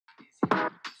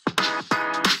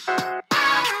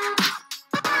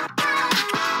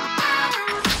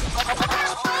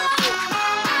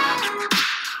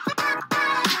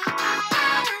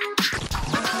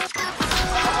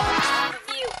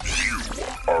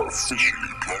officially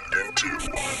plugged into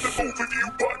the Overview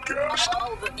Podcast.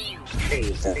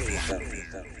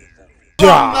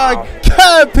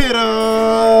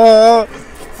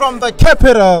 From the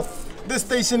capital, this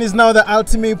station is now the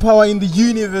ultimate power in the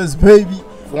universe, baby.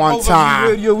 One time.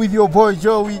 Radio with your boy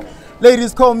Joey.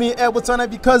 Ladies call me Edwardson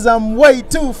because I'm way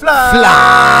too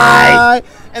fly.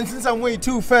 And since I'm way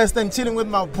too fast and chilling with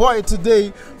my boy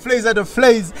today, Flays at the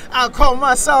Flays, I call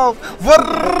myself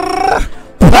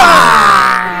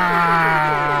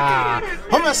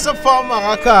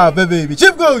baby.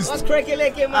 Chip goes. What's cracking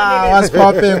like man? What's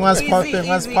popping? What's popping? Easy,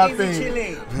 What's easy, popping? easy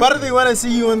chilling. But they want to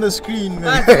see you on the screen,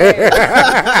 man.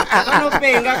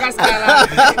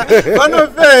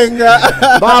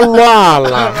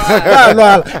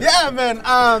 Yeah, man.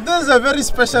 This is a very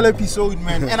special episode,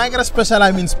 man. And I got a special.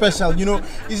 I mean, special. You know,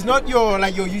 it's not your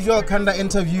usual kind of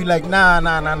interview. Like nah.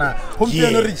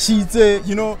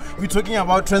 You know, we're talking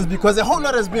about trends because a whole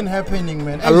lot has been happening,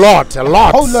 man. A lot. A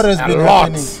whole lot has been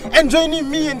happening. And joining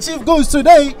me and Chief Goes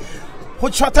today, we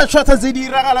have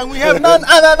none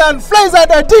other than Flays at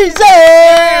the DJ.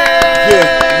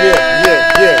 Yeah.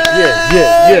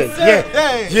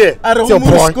 It's your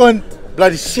boy.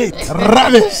 Bloody shit.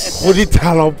 Rubbish.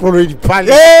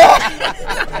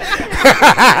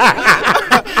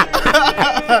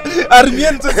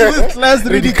 Armiento with class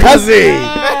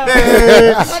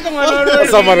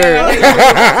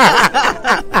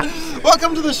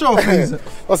Welcome to the show, Kaizer.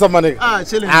 What's up, man?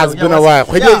 Chilling. It's been a while.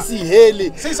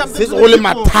 Say something to the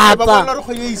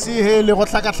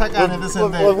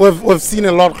We've seen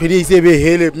a lot.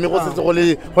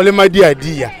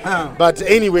 But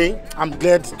anyway, I'm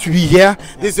glad to be here.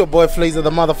 This is your boy Flays, the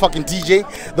motherfucking DJ,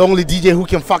 the only DJ who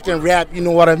can fucking rap. You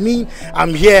know what I mean?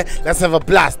 I'm here. Let's have a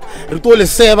blast. I didn't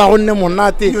say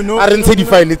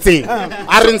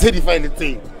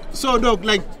So, dog,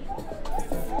 like,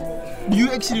 do you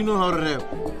actually know how to rap?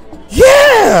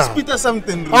 Yeah! Spit us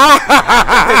something. Hey,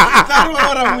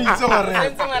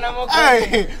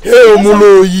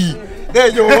 Muloyi. Hey,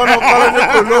 you want to follow me?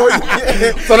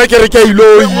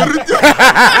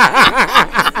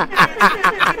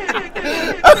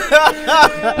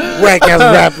 Whack ass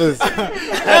rappers.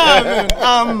 Yeah,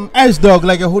 man. Ash dog,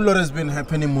 like a whole lot has been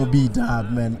happening with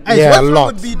B-Dab, man. Ash, yeah, a what's lot.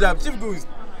 Wrong with B-Dab? Chief Goose.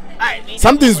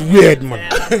 Something's weird,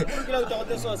 man.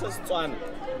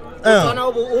 And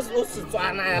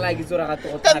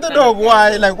the dog,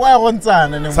 why? Like, why one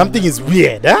time? Something is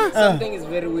weird, huh? Something is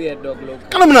very weird, dog. Look.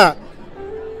 Kalamna.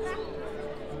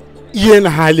 Ian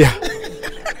Halia.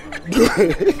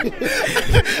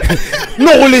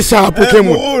 No holy sharp, okay,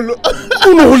 no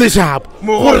holy sharp.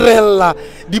 Morella,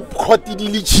 the cotty,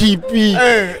 the cheapy.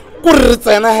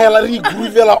 Kurtzana hella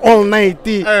regroovela all night.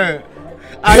 Yeah,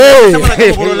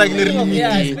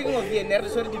 speaking of Ian,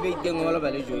 there's a debate going on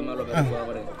about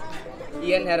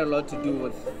Ian had a lot to do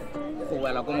with do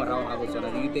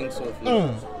you think so? In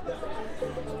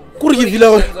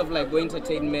terms of like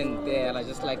entertainment there, like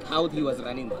just like how he was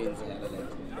running things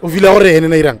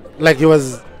like he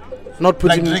was not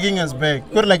putting like dragging us back.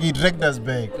 Like he dragged us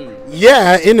back.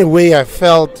 Yeah, in a way I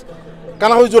felt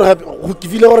whether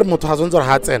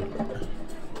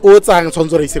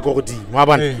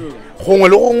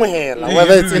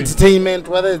it's entertainment,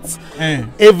 whether it's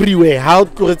everywhere, how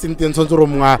it's intense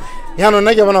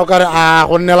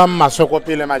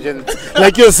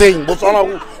like you're saying,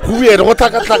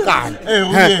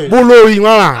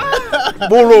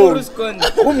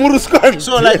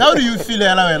 so like how do you feel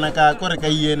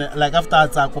like after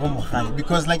attack?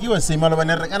 Because like you were saying,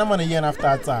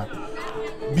 after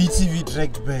BTV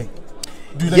dragged back.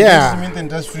 Do the entertainment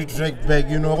industry dragged back,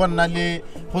 you know, something like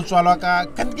that.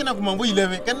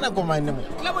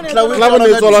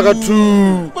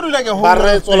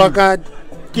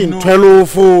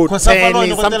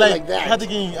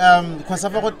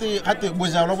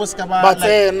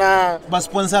 But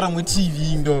sponsor with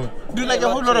TV, do like a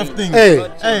whole lot of things.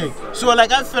 Hey. So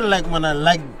like I feel like when I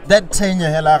like that 10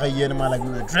 year like we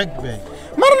were dragged back.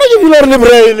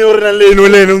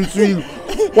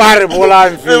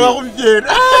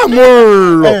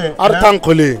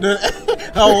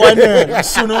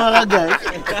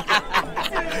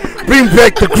 Bring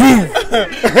back the groove.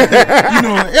 You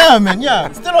know, yeah, man,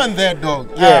 yeah. Still on that, dog.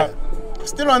 Yeah.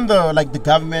 Still on the like the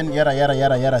government,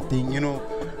 yada thing. You know,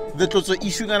 the also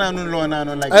issue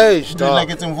like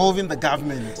it's involving the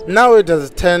government. Now it does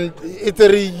turn. It's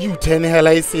a U-turn.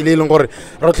 Hela is silly longer.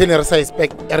 Rotlin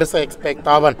expect.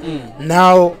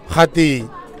 Now hati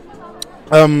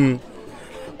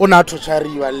Una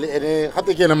torchariwa ene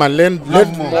gape ke ene ma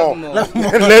landlord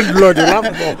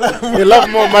love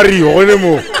more Mario one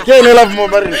mo ke ene love more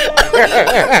Mario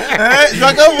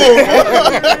Jwaka mo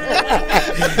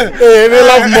ene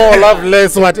love more love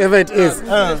less whatever it is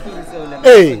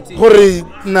gore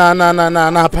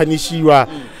na punishiwa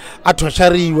a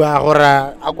torchariwa gore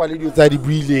a kwale dio tsa di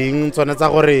buileng tsone tsa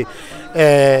gore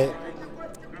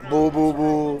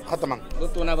bo khatamang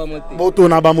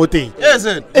botona ba moteng is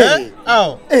it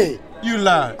oh you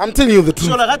lie I'm telling you the truth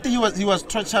so like he was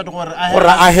tortured gore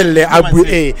a helle a bu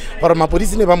gore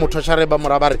mapodisi ne ba mo torture ba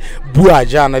mora ba re bua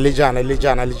jana le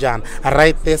jana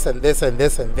write this and this and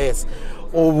this and this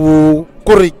o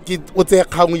gore ke o tse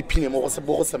kgangwe iphine mo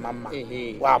go se mamma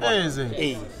wa bona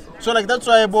so like that's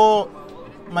why bo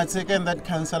Matsheka and that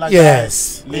counselor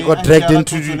yes they got dragged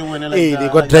into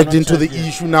the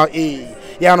issue now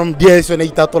ya no mdia so na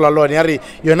itatola lone ya re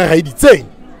yona ga iditseng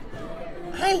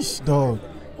dog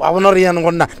wa bona re yana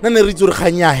gonna nne re tsore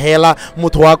khanya hela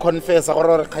motho wa confessa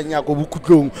gore re khanya go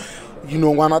bukutlong you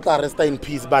know ngwana tla rest in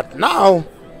peace but now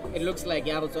it looks like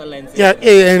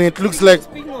and it looks like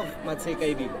speaking of Matsheka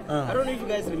I don't know if you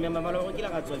guys remember I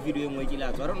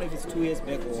don't know if it's 2 years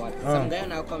back or what some guy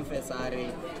now confess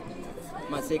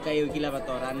Matsheka yo kila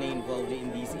batora involved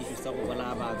in these issues tsa go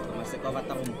bola batho Matsheka ba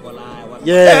ta go mpola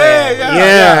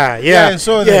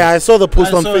I saw the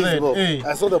post on Facebook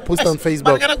I saw the post on Facebook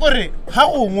but kana gore ha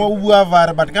go ngwa bua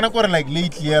vare but kana gore like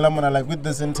lately hela mona like with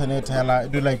this internet hela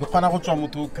do like khona go tswa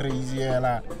motho crazy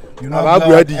hela you know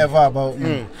ever about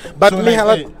but so, me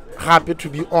like, happy to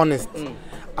be honest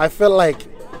I feel like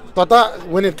tota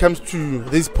when it comes to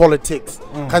this politics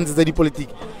kanzi tsa di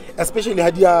politics especially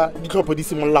hadia ditlhopho di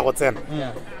simolla go tsena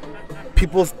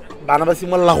people bana ba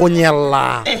simolla go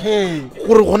nyella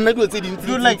gore go nna dilo tse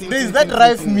dintsi like there is that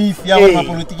rife myth ya gore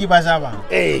mapolitiki ba jaba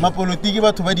mapolitiki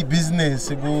batho ba di business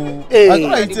go ba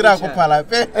tla itira go phala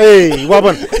pe wa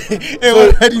bona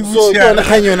so tsona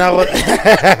khanyona go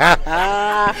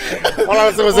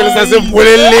ola se se sa se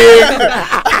bolelle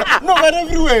no but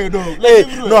everywhere no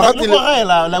no ha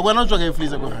tile like when I try to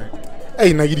freeze go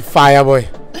na get fire boy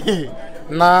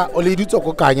na ole ditso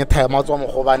go kanye time a tswa mo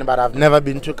go bane but I've never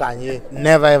been to kanye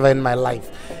never ever in my life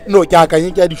no ke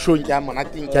akanye ke di show ke a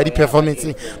monating ke di performance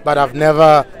but I've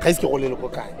never ga iske go le go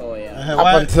kanye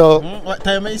up until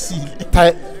time I see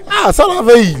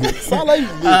sala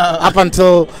up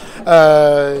until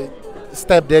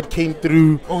stepdad came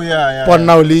through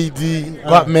now lady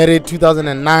got married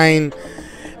 2009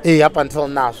 up until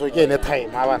now so again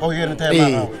time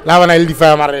la bana le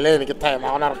difa marele ke time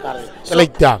a ona re kare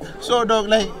like that so dog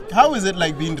like how is it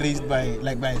like being raised by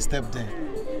a stepdad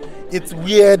it's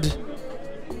weird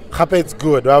gape it's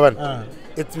good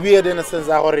it's weird in a sense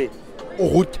that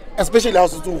especially how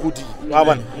to hudi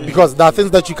because there are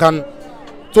things that you can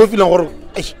so feel gore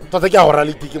tota ke a go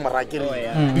rale tiki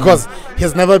marakere because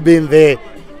he's never been there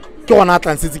ke ona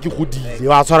tlansitse ke godile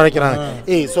wa tshwara ke rana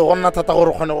so gonna thata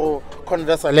gore khone go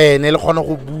converse le ene le khone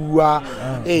go bua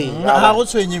ha go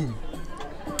tshwenyim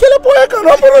ke le boya ka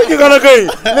no boro ke kana kai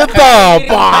le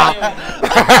tapa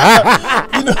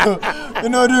you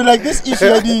know do like this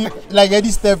issue like Eddie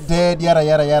stepdad yara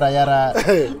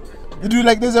you do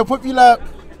like there's a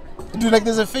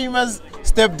famous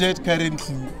stepdad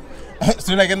currently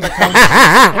so like in the country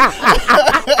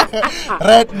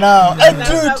right now and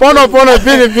dude pono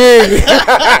big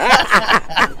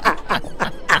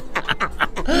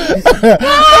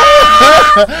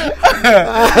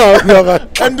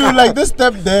and do like this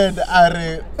stepdad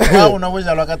are how una go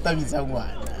jalo ka tabitsa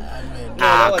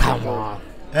ngwana come on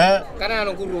kana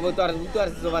no go rubo tsara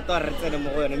zo ba tsara tsene mo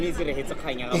go yone me se re hetse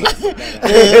khanya ga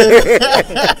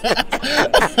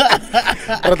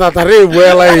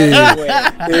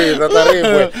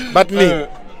but me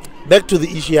back to the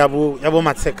issue yabo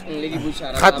Matsheka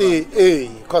gati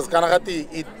cause kana gati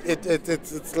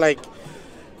it's like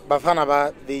bafana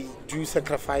ba they do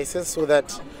sacrifices so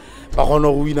that ba gone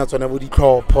go wina tsone bo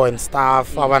ditlhopho and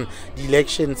stuff the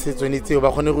elections se tsone tseo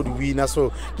ba gone go di wina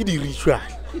so ke di ritual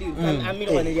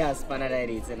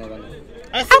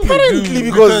apparently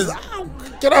because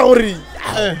kera gore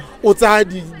o tsa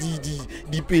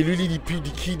di pelu le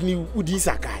di kidney o di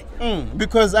sa kae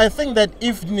because I think that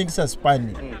if niggas are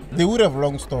Spanish they would have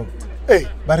long stopped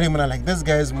but remember like this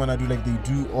guys wanna do like they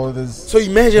do all this so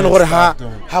imagine gore how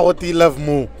what they love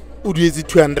more o do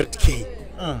 200k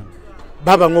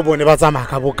ba bangwe bone ba tsamaya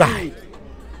ka bokae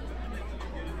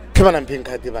ke bana mpeng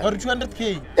ka teba or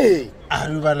 200k I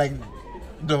remember like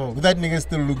dog that nigga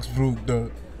still looks broke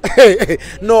dog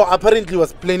no apparently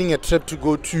was planning a trip to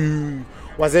go to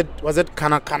was it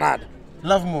Canada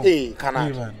love more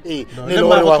Canada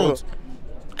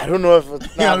I don't know if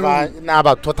it's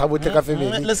naba tota botle ka family.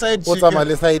 O tsama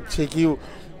le side check you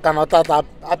kana tata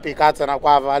a peka tsena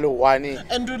kwa va le one.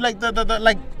 And dude, like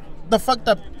the fucked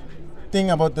up thing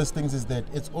about these things is that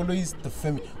it's always the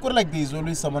family. Like there's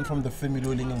always someone from the family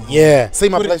rolling in. Yeah,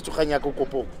 same applies to Kanyako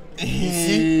Kopo.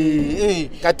 Hey,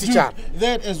 teacher.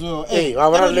 That as well. Hey,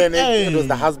 it was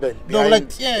the husband. No, like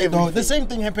the same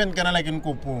thing happened kind of like in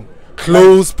Kopo.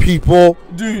 Close people,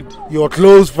 dude. Your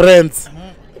close friends.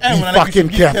 Be fucking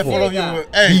careful.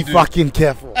 Be fucking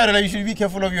careful. I don't know. You should be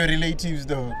careful of your relatives,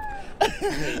 though.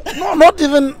 No, not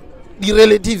even the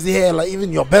relatives here, like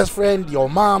even your best friend, your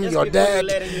mom, your dad,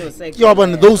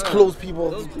 those close people,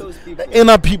 the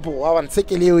inner people. You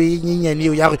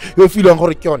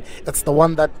feel it's the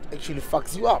one that actually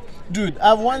fucks you up. Dude,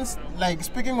 I've once, like,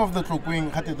 speaking of the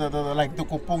Kokwing, like the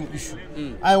Kopong issue,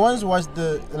 I once watched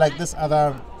this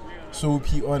other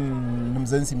soapy on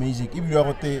Mzansi Magic. If you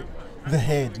are the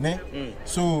head, ne?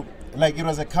 So, like, it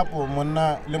was a couple,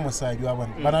 Mona Lemoside, you have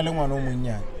one, Banalemo no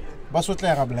Munya,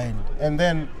 Basotla blind, and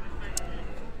then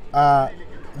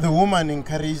the woman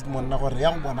encouraged Mona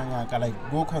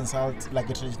like go consult like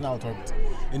a traditional doctor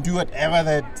and do whatever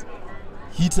that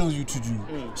he tells you to do.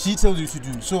 She tells you to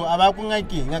do. So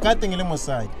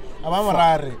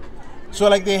so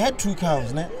like they had 2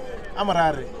 cows, ne?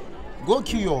 Amarare, go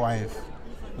kill your wife.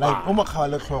 Like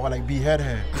like behead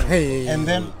her. And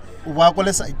then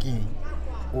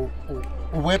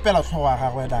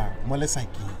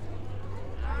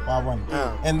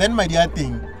and then my dear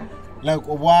thing.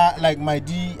 Like my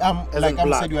D, like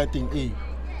I'm said you are thing.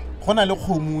 Hona le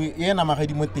khomu e na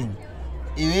magadi mo teng.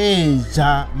 E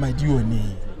ja madi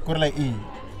one. Ko like e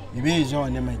be ja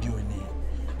one madi one.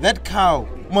 That cow,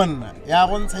 monna, ya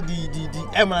gontsha di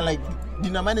emana like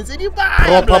dinamane tse di ba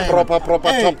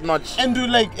proper top notch. And do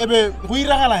like ebe go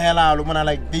iragala helalo mona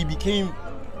like they became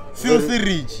filthy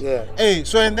rich. Yeah. Hey,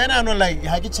 so and then I know like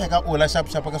I can check out all sharp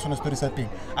ka sona story sa thing.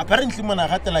 Apparently man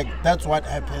I like that's what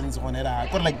happens when it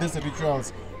got like this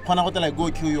rituals. When I got like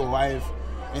go kill your wife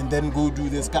and then go do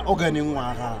this ka organing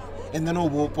ngwaga and then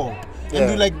obopo. And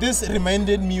do like this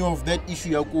reminded me of that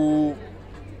issue ya go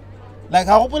like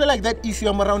how people like that issue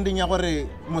am surrounding ya gore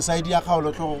mosaidi ya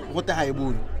khaolo tlo go te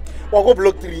haibone. Wa go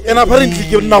block 3 and apparently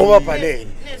ke nna go ba pale.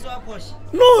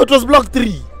 No, it was block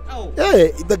 3.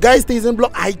 Hey, the guy stays in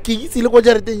block. I can't see look what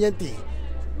you're doing.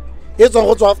 It's on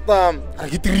what's after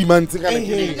 3 months.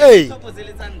 Hey,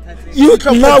 you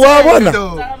now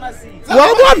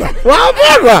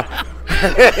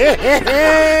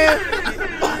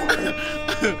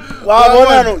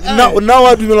now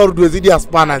I do not do the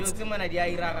Spanish.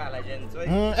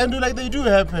 And do like they do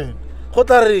happen.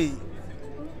 Kotari.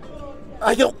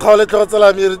 I can call it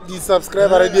the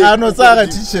subscriber. I know Sarah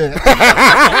teacher.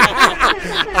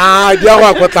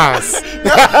 Diawa Kotas.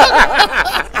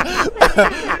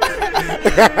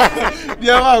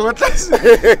 Diawa Kotas.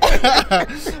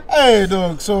 Hey,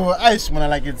 dog. So, I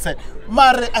like it said.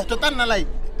 Mare, I don't like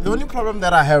the only problem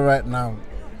that I have right now,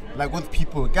 like with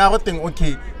people. I think,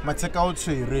 okay, Matsheka out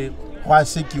share, why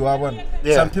shake you one.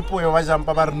 Some people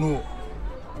know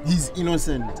he's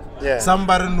innocent. Yeah.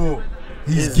 Somebody know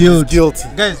he's guilty.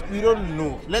 Guys, we don't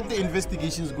know. Let the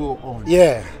investigations go on.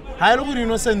 Yeah. How long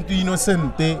innocent to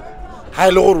innocent? How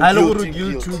long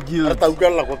guilt to guilt?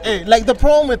 Hey, like the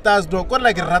problem with us, dog. What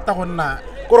like rata honna?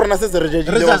 Corona says the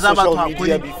social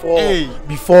media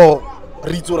before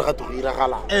Rito had to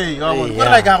iragala. Hey, what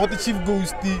like I got the chief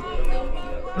ghosty.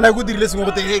 Like what the lesson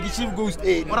of the chief ghost.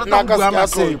 Hey,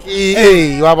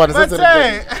 hey, you have a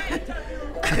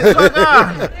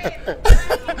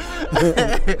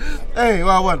hey,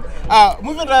 one.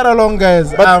 Moving right along,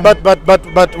 guys.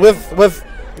 But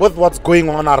with what's going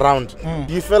on around,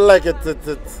 do you feel like it's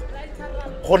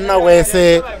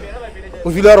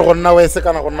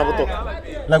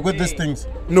like with these things?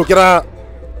 No,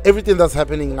 everything that's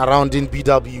happening around in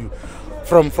BW,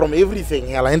 from everything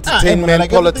here, like entertainment,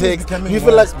 like politics. You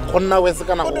feel like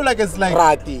it's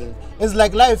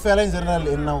like life in general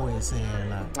in no way.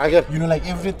 I get. You know, like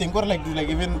everything. Or like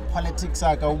even politics,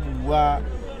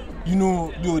 you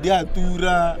know, do dia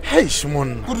tura. Hey,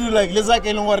 Shimon. Could you like let's like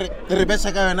the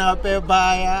Rebecca na pe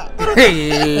baya.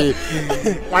 Hey.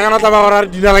 Why not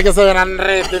about dinner like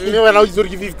 700? Me when I was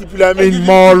 50 people, I mean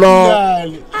more.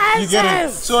 You get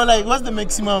it. So like, what's the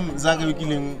maximum Zaka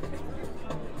killing?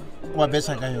 What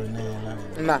Rebecca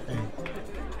Nah.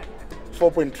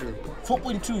 4.2.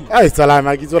 4.2. Ay, salam.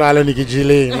 I get what I learn.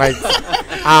 Like,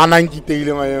 I'm getting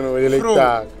like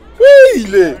that.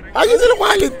 Wait, I get the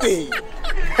quality.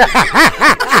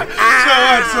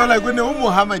 So like when the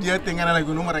Muhammad thing and like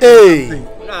no matter hey,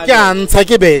 can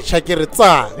take a bet, check it, go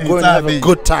and have a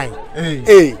good time.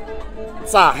 Hey,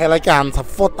 like answer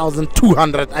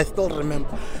 4,200. I still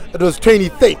remember. It was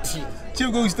 2013.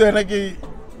 Chief goes to like a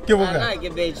I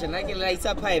get bitch and I can light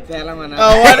up pipe. Hey,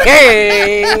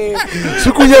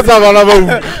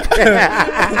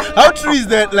 how true is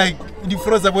that? Like the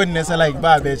froze abundance, like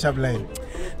bar bitch up line.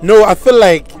 no, I feel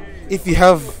like if you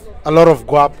have a lot of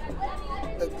guap,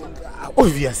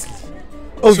 obviously,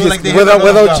 like they have a lot of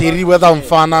whether guap. cherry, whether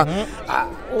mfana,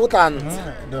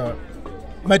 No.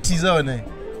 Matiza on it.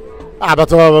 but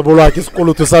bolo ke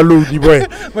sekolo to sa load boy.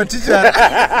 But teacher,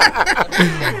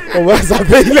 O ba sa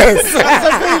payless.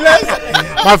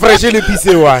 My fresh le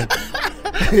pc one.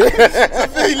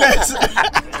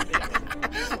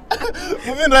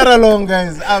 moving right along,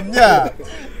 guys. Yeah,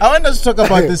 I want us to talk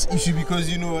about this issue because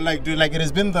it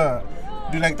has been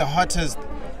the hottest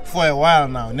for a while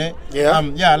now, ne? Yeah.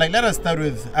 Yeah. Like let us start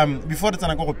with before the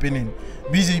Tanako opinion,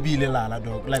 BJB le Lala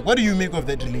dog. Like, what do you make of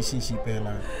that relationship,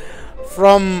 Lala?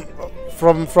 From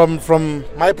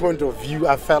my point of view,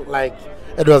 I felt like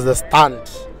it was a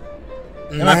stunt.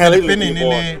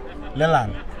 Penenene Lala.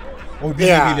 Or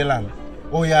BJB le Lala.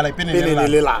 Oh yeah, like Penenene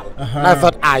Lala. And I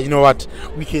thought, you know what,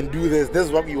 we can do this. This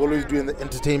is what we always do in the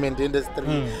entertainment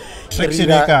industry.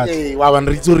 Hey, wa ban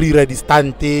ritso rira di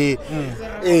stunt. Hey,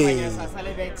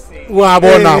 wa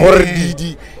bona hore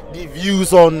the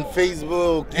views on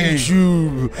Facebook,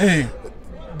 YouTube. Hey.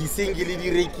 The single di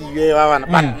rekiwe wa bana.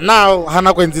 But now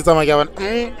hana go ntse tsama ke bona.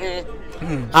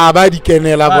 Ba di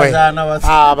kenela boy.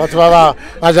 Batho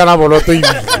ba jana boloto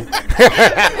ibile.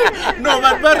 No,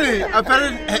 but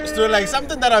apparently, so like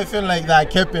something that I feel like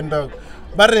that happened, dog.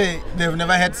 But they've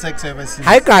never had sex ever since.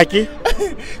 Hi kaki.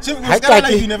 So it's kind of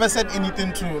like you never said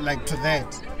anything to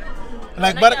that.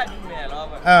 Like, but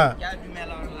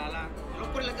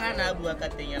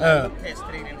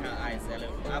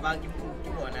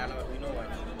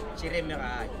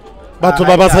batho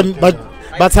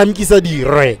ba tshamkisa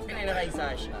dire.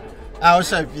 I'll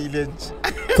show village.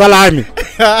 Salami.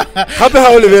 Happy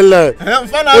how le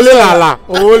Lala,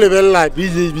 o le bella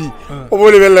BJB, o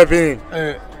le bella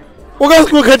Penenene. O ga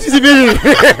se participate.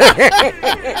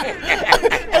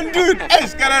 And dude,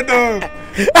 it's kind of dog.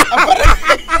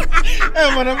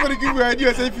 I'm going to give you an idea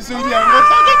of episode.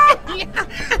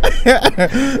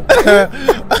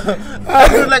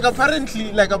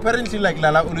 Like apparently,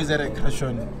 Lala always had a crush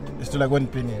on. It's to like one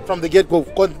penny. From the get-go,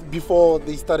 before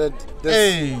they started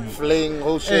this flaying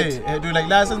whole shit. Hey, do like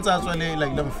license actually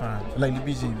like them fan, like the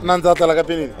BJB. Nanzata like a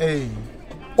penny. Hey.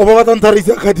 Over what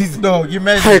Ontario Kadis? No,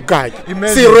 imagine. Hi, guy.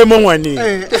 See Remongwani.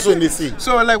 That's when they see.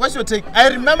 So like, what's your take? I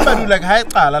remember do like high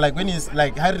like when he's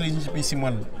like high relationship with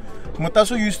someone.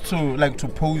 Motaso used to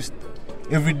post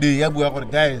every day.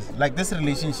 Guys, like this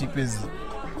relationship is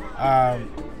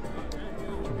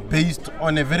based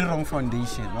on a very wrong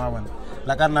foundation.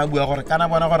 Like kana bona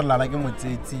gore Lala ke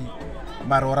motsetsi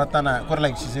mara o ratana gore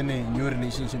like she's in a new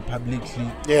relationship publicly,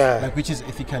 like which is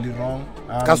ethically wrong.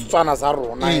 Ka tswana sa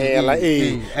rona hela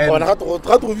bona ga go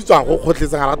bitswang go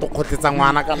khotletsa ga to khotletsa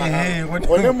ngwana kana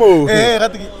gone mo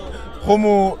go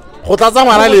mo go tlatsa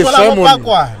ngwana le shemo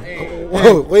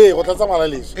go tlatsa ngwana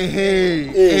le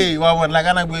wa bona la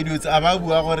kana buediotse aba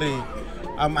bua gore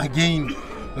again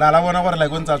Lala bona gore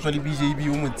like ontsa tswa le BJB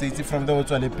o motsetsi from the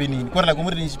otswa le Penenene gore like o mo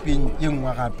relationship ye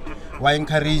nngwe gape wa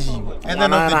encourage at the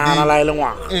end of the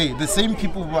day the same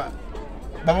people ba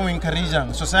mo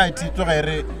encouraging society to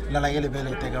re Lala ke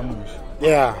lebelete ka mo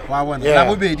wa bona la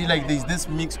bobedi like there's this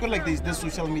mix like there's this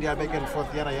social media back and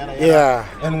forth yara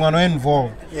and ngwana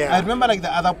involved. I remember like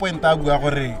the other point a bua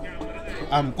gore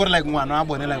gore like ngwana a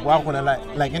bone like wa gola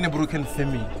like in a broken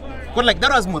family gore like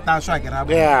that was motasho a ke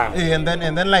rabo and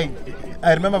then like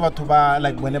I remember Batuba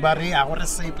like whenever I want to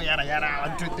say 1,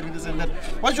 2, 3 this and that.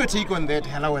 What's your take on that?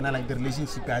 Hello, when I like the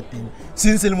relationship thing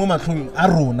since the moment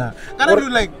Aruna. Can I do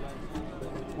like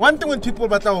one thing when people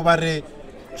battle over dude,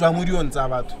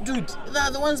 they're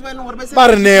the ones by no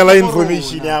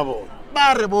information.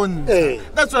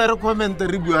 That's why I recommend the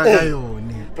review.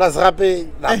 Plus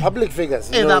the public figures.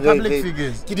 The public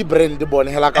figures. Kidi brand the bone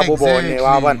hela ka bo bone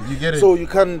wa You get it. So you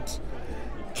can't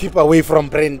keep away from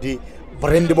brandy.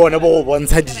 Brandy bone bo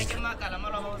bontsha di. I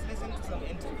was listening to some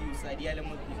interviews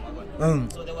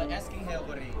so they were asking her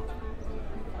what a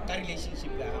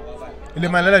relationship Le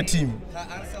Malala team. Her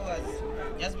answer was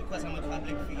just because I'm a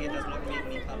public figure does not make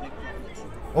me public property.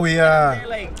 Oh yeah. They're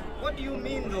like, what do you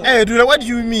mean though? Hey dude, what do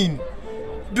you mean?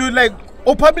 Dude, like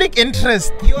public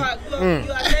interest. You are there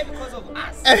because of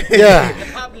us. Yeah. The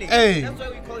public. That's why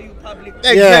we call you public.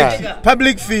 Exactly.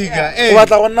 Public figure. Hey.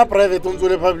 What I want private on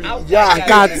the public. Like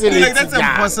that's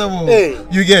impossible.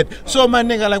 You get. So my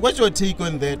nigga, like what's your take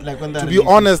on that? Like on that. To be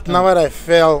honest, now that I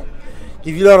feel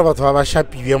ke feel gore batho ba ba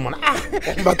shapile mona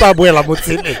ba tla boela mo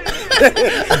tseleng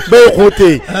be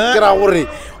gote ke ra gore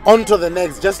on to the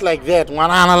next just like that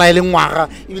ngwana ana la ile ngwaga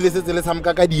ibile setse le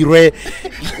samka ka dirwe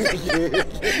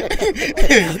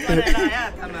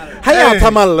ha ya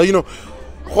thamalla you know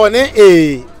gone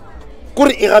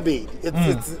kore e gabe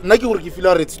it's nna ke gore ke feel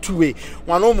gore it's two way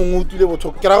ngwana o mongwe o tule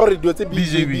botho ke ra gore dio tse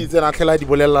BJB tsena tlhela di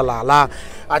bolela Lala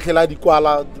a tlhela di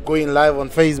kwala going live on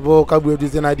Facebook ka bua di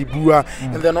tsena di bua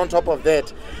and then on top of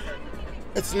that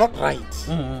it's not right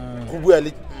go bua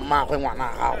le magwe ngwana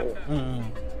gago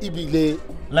ibile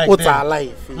o tsa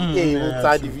life o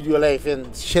tsa di video life and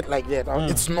shit like that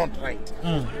it's not right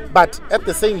but at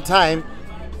the same time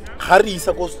ga re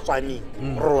isa go tswani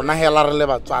rona hela re le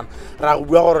batswana ra go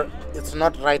bua gore it's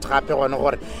not right gape gone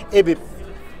gore ebe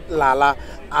Lala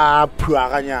a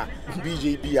phuaganya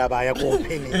BJB ya ba ya go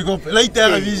Penenene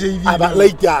later BJB aba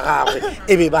later gagwe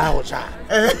ebe ba go tsa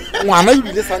ngwana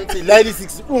ibile santse la ile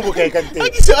 6 o bo kae ka nteng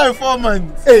ke se 4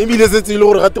 months ibile setse ile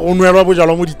gore ga te go nwelwa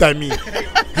bojalo mo ditameng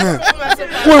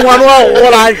go ngwana wa go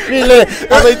la file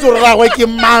a sa itse gore ragwe ke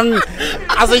mang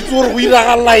a sa itse gore go ira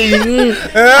ga line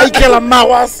a ikela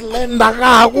mawa slender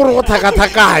ga go re go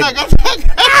thakathakanya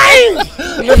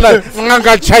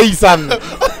nganga chaisan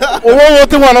o bo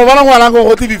te ngwana ba ngwana go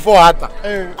gote before hata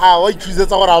wa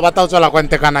ithusetsa gore a batla tswela kwa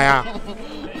ntekana ya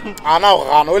ana go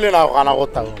gana o le na go gana go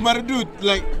tawo but dude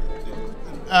like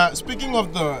speaking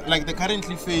of the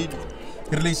currently fade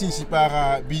relationship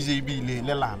BJB le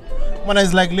Lala when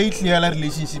is like lately all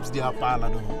relationships they are pala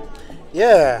though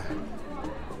yeah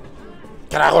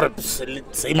can I go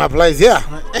same applies yeah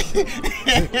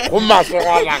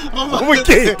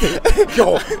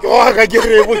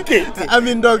I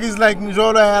mean dog is like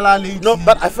no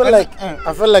but I feel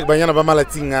like banyana ba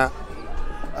malatinga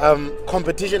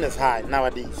competition is high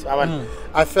nowadays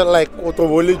I feel like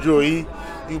otobole joy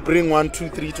you bring 1 2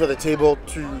 3 to the table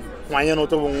to ngwanyana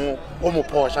otobongo o mo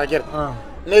posha get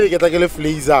maybe get like a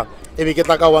flazer ebe ke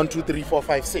tla ka 1 2 3 4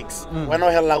 5 6 wena o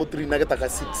hella go 3 na ke tla ka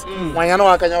 6 ngwanyana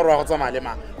wa kanya gore wa go tsamaya le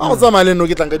mang wa go tsamaya le no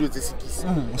ke tlang ka dio tse sikisi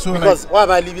because wa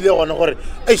ba lebile gone gore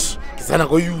eish ke tsena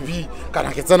go UB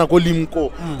kana ke tsena go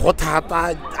Limco go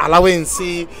thata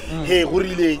allowance he go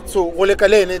rile so go le ka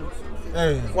le ene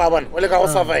wa bona o le ka go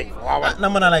survive wa bona na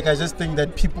mona like I just think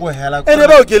that people hella ene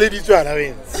ba o kele ditso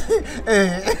allowance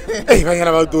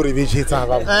banyana ba do re betsetsa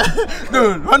ba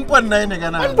no 1.9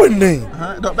 kana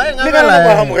 1.9 do ba nga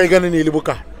ba mo ga ikane ne le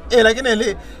boka like ne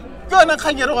le ke ona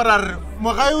khanyere gore re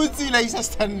mo ga o tsila isa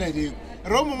standard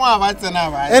ro mo wa ba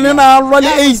tsena ba ene na lwa le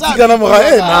 8 kana mo ga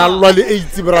na lwa le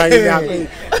 8 brain ya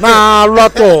na lwa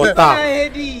tota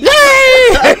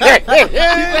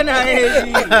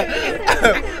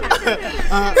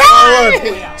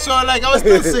so like I was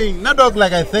still saying na dog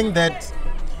like I think that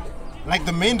like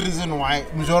the main reason why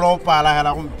mjolo pala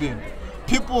hela gompeng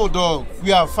people dog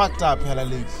we are fucked up hela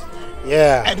legs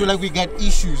yeah I do like we got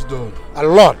issues dog a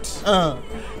lot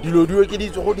dilo diwe ke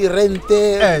ditso go di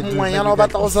rente ngwanyana o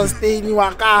batla go sustain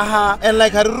wa kaha and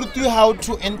like I root you how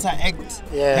to interact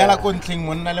hela kontleng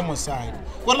monna le mosadi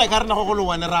go like ha rena go le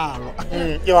one ralo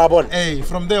ke wa bona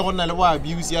from there go nna le wa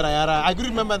abuse yara I could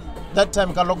remember that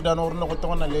time ka lockdown or no go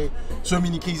tona le so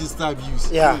many cases of abuse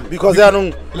because they are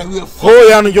no like we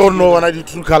are you know when I do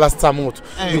true colors tsa motho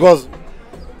because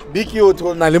big you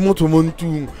to na le motho mo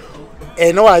ntung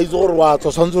ene wa itse gore wa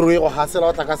tswa santse re go hasela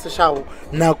wa tla ka seshago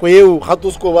nako eo ga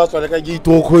to sko ba tswa le ka gate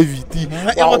o COVID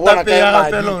wa bona ka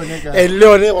e le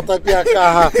one go tapia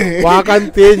ka wa ka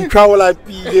nteng tshwaola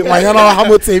pile ngwanyana wa ha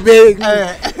motsebeng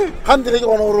ga ntele ke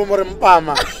gona gore mo re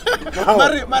mpama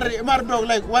Mar dog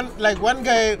like one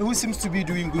guy who seems to be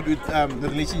doing good with the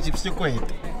relationships to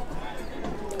quit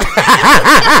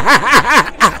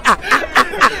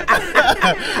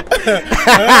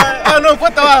I know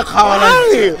what the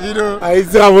hell you know I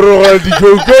say bro di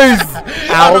guys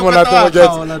a go mona to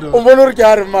just o bona re ke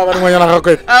a re ma ba ngwanyana ga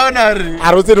kwet a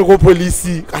re tsene go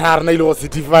police kana re na ile go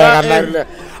certify kana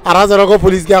a ra tsena go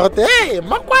police ke a go te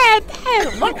makwete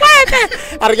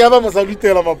a re ke ba mo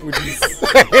salutela ma police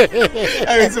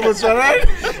a se mo tswana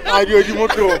a dio di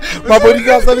moto ma police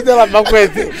a salutela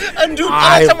makwete and dude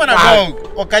someone dog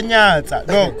o kanyatsa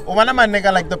dog o bana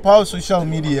maneka like the power of social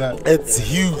media it's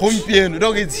huge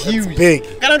dog it's huge it's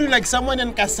big kana do like someone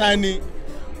in Kasane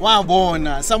wa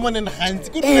bona someone in Hansi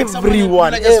could like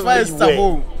everyone like as far as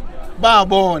Thapelo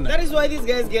Babona. That is why these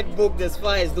guys get booked as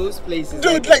far as those places.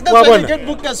 Dude, like that's why they get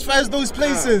booked as far as those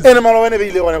places. Ene mala wena be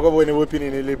ile gona go bone bo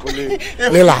Penenene le pole.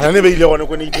 Le la ne be ile gona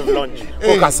go native lounge.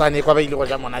 O Kasane kwa ba ile go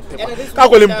ja monate. Ka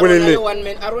go le mpolele. One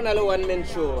man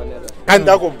show. Ka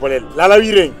nda go mpolele. Lala o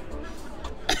ireng.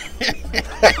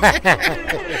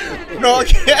 No,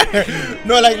 okay.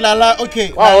 No, like Lala,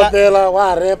 okay. Wa Lala. hotela,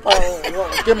 wa repa,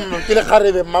 ke le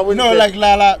kharebe mabone. No, like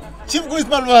Lala. Chief Ghost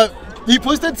Malwa, he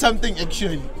posted something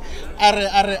actually.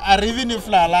 Are even if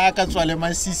Lala ka tswale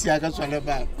masisi ka tswale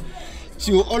ba.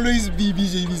 She will always be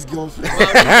BJB's girlfriend.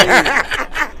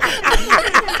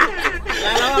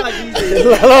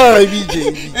 Lala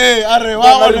BJB. Hey,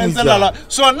 Lala.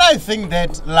 So now I think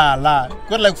that Lala,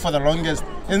 got like for the longest,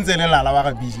 Enzele Lala wa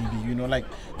BJB, you know, like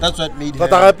that's what made her.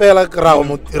 But I pay like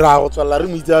rago tswala re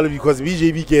mitsalo because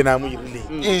BJB ke na mo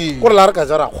irile. Go la re ka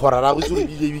jara khora ra go tsuri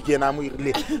BJB ke na mo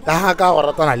irile. Da ha ka go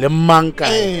ratana le manka.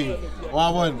 Hey,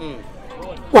 wa bon.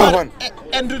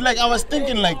 And like I was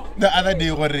thinking like the other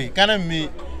day, me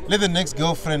let the next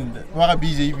girlfriend wa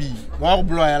BJB wa go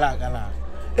blow ya la kala.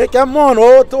 E ka mono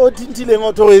o tintile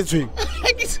ngo to etswe.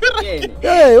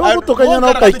 Eh, o go tokanya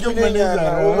na ka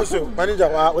kitenya. O so manager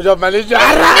wa o ja manager.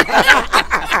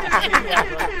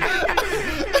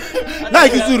 Na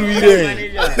ke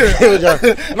tsuruile.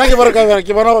 Na ke baraka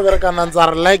ke bona go bereka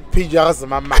nantsar like page ya se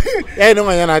mama. Ya eno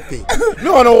ngwana te. Me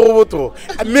gona go boto.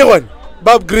 Me gona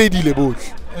ba upgrade ile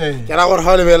botle. Ke ra gore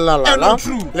ha le bella la.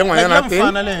 Le ngwana te.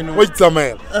 O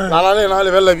itsamela. La le na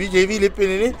le bella BJB le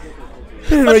penene.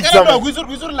 But we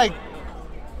sort like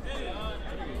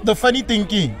the funny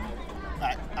thinking.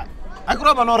 I could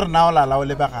have another now la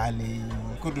le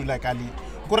bagale. Could do like Ali.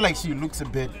 Could like she looks a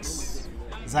bit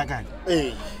Zagan.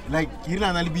 Like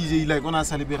Irana BJ like on a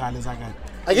celebrate Zagan.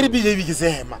 I get BJB ke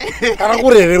sema. Kana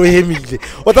go re re hemile.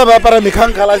 O ta ba para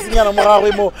mekhankala sinyana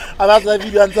morago mo aba tsa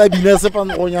video ntsa bina se pa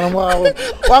go nyana morago.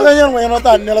 Wa ga nyana mo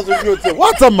ta nnela so diotse.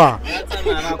 What's up ma?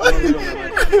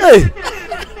 Hey.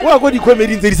 Wa go di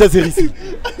comedy ntse di sa serisi.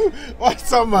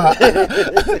 What's up ma?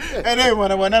 Ene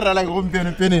mona bona ra like go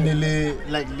penenene le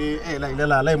like le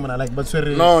Lala mona like but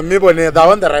sorry. No, me bone that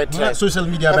on the right track. Social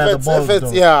media by the ball.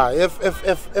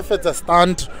 If it's a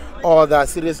stunt or they're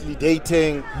seriously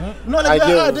dating. No, like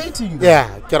they are dating. Yeah,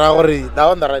 they're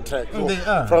on the right track. So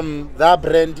from their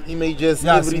brand images,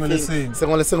 everything.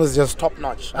 Single is just top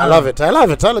notch. I love it. Dude,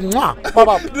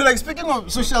 like speaking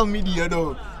of social media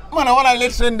though. Man, I want to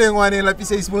let trending one in la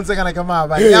pisa sponsor kana kama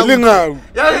ba. Lenga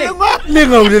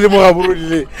le mo gaburu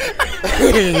le.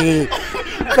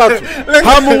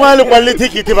 Ha mongwale kwa le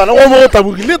ticket bana o mo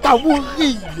tabugile.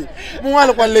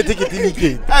 Mongwale kwa le ticket le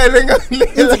ke. Ai lenga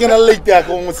ntse kana late ya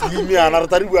go muslimi ana re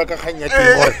tari bua ka khanya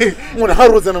te gore. Mona ha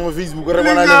ro tsena mo Facebook re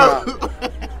bona le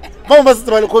ba ba se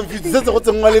tsaba le confuse se go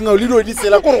tsengwa le ngao le di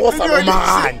sela gore go sa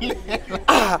romagane.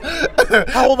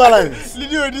 Ha go balance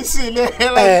le di sele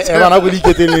bana go di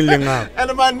keteleng lenga.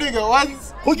 And man nigga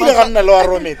once go kile ga nna le wa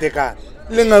romete ka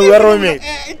lenga wa romete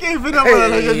ke fina bona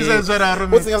le ke se tsara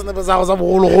romete. O tsenga se ne sa go sa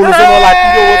bogolo golo se no la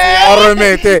tile o tsenga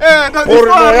romete gore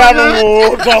no ya no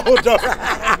go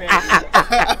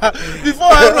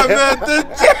before I romete.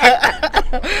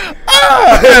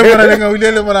 Mona lenga o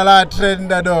ile le mona la trend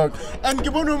dog. And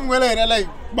ke bona mngwele like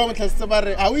ba motlatse ba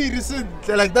re a o irise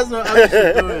like that's not how you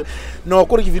should do it. No,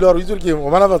 go re ke vile re itse ke o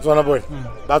bana ba tswana boy.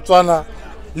 Ba tswana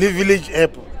le village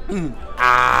app.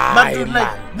 But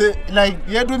dude, like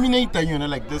yeah dominating you know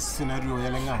like this scenario ya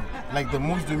lenga like the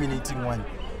most dominating one.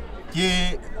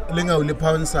 Ke lenga o le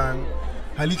pounsang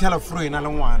ha li khala fro ena le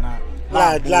ngwana.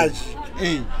 Large.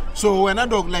 Hey, so when a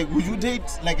dog like would you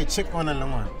date like a chick on a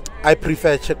lengwa? I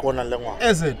prefer chick on a lengwa.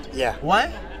 Is it? Yeah.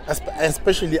 Why?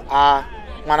 Especially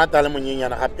ngwana tale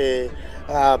monyenyana gape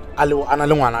ana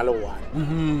le ngwana le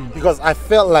one. Because I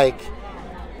felt like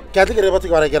ke tla ke re batho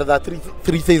ke get that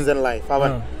three things in life.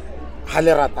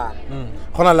 Hale ratana.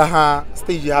 Gona la ha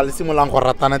stage ha le simolang go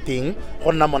ratana teng,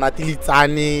 go nna monate le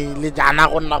tsane le jana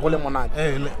go nna go le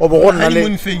monate. O bo go nna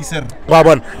le wa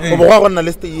bona. O bo go nna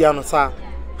le stage yana sa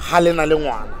hale na le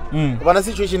ngwana. Bona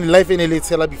situation in life ene le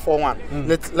tsela before one.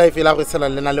 Let life ela go tsela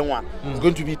le na le ngwana. It's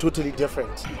going to be totally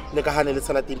different. Le ka hane le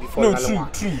tsela teng before na le ngwana.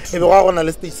 E be go gona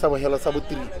le stage sa bo helo sa bo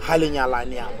 3 hale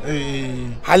nyalane ya.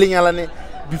 Hale nyalane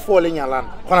before le nyalana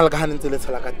gona le ka hanentse le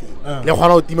tshela ka teng le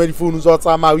gona o tima di phone tsa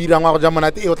tsa ma o ira ngwa go ja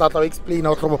monate e o tla tla explain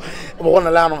o tlobo bo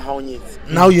gona le anong ha o nyetse.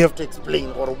 Now you have to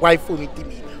explain or why phone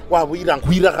timi wa bo ira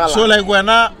go ira gala. So like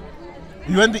wena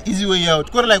you want the easy way out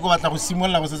gore like o batla go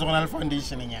simolla go se gona le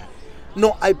foundation nya.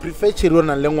 No, I prefer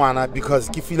chirona le ngwana because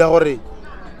ke feel gore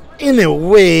in a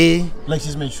way like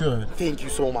she's mature. Thank you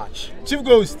so much Chief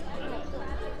Ghost.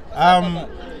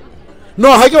 No,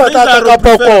 ha ke batla ka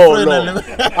pokolo.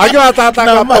 Ha ke batla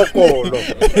ka pokolo.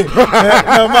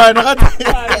 No man, ha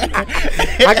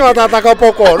ke batla ka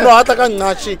pokolo. No, ha tla ka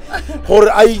nnachi gore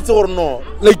a itse gore no,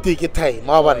 le take time.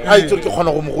 Ma bana, a itse ke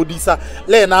khona go mo godisa.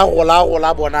 Le ena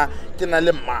gola bona ke na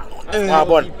le mmago. Wa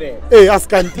bona. A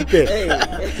skantipe.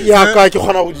 ya ka ke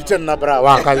khona go ditena bra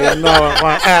wa ka le no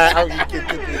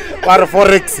wa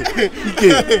forex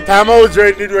ke Khama o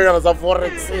join le diwa tsa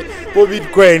forex bo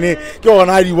bitcoin ke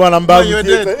ona di bona mba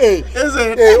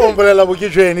ombolela bo ke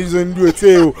join izo ndiwe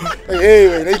tseo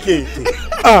wena ikete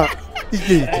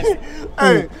ikete.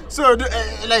 So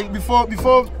like before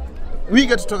we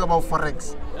get to talk about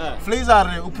forex,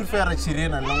 Flazer you prefer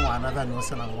Chirena Longwana than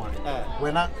Osana one.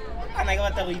 When I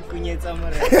got to ipunyetsa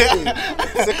more.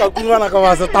 Se ka kunwana ka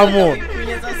ba sa tamo.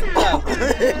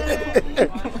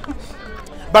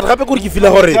 But gape go ke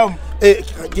feel hore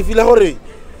ke feel hore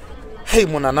hey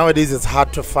mona nowadays it's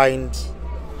hard to find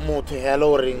more to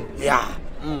hello ring. Yeah.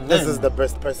 This is the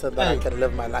best person that I can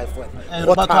live my life with.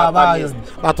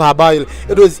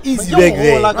 It was easy back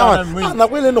then. Na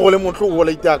kwele no le motho o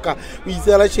le itaka. O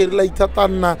isela sheri la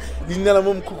itatana, dinela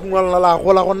mo mkhukungwana la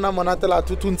gola gonna monate la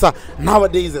tutuntsha.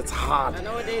 Nowadays it's hard.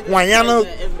 Ngwanyana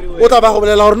o tla ba go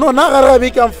bolela hore no na ga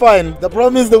we can find. The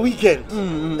problem is the weekend.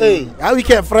 Hey, how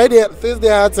weekend Friday,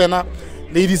 Thursday tsena,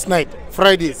 ladies night.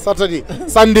 Friday, Saturday,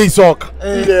 Sunday soccer.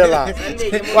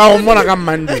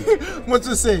 Monday. What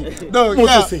to say? No,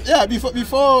 yeah.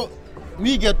 Before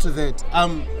we get to that,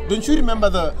 don't you remember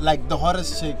the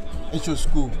hottest chick at your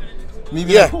school?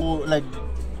 Maybe like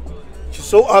she's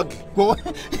so ugly.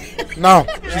 No,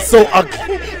 she's so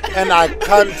ugly, and I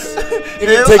can't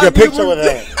even take a picture with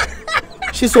her.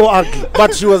 She's so ugly,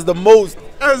 but she was the most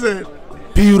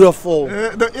beautiful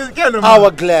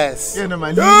hourglass.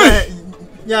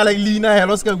 Yeah, like Lina,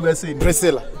 hello,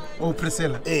 Priscilla. Oh,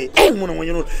 Priscilla.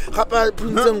 Mona gapa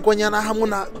prince nkonyana ha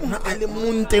mona ale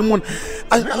monte mona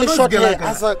a short hair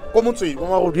asa go motswe go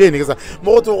ma go diene ke sa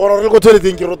mo go go re go tole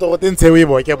teng ke roto go tentse we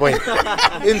boke boy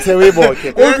entse we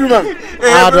boke o duma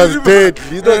that was dead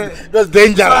it was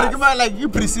dangerous. Like you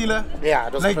Priscilla? Yeah,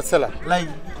 it was Priscilla. Like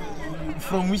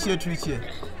from which year to which year?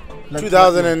 Like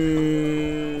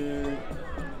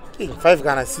 2005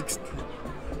 Ghana 6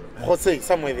 say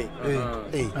somewhere there.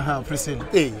 Priscilla.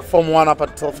 From 1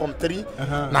 up to from 3.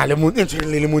 Na le mun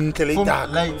le mun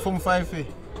like from 5.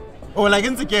 Oh, like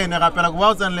in the game, rapela go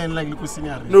out and learn like le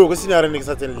kusinyare. No, kusinyare ne ke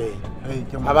sa telle.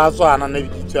 Aba tswana ne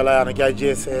bitshela yana ke a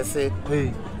JSS.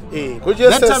 Go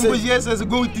JSS. That time go JSS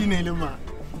go tine le ma.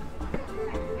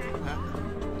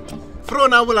 Fro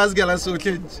na bo las gala so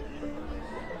change.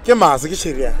 Ke mase ke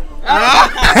sheria.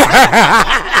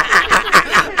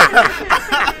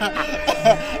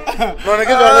 No ne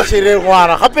ke jwa sheria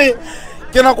gwana gape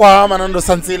ke na kwa manando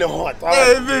santse le hot.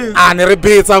 A ne re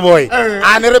betsa boy.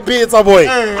 A ne re betsa boy.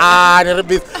 A ne re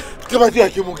betsa. Ke ba tsia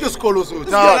ke mo ke sekolo so.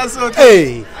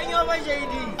 Eh.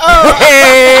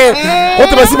 Go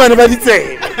te basimane ba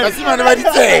ditsebe. Basimane ba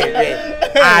ditsebe.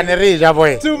 A ne re ja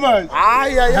boy. Too much.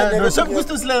 Ay no se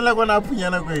gusto slela la kona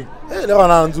phunyana kwe. Le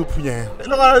gona ntse phunyana.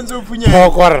 Le gona ntse phunyana.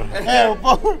 Phokor.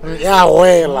 Ya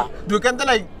wela. Do kanta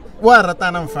like wa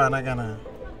ratana mfana kana.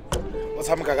 O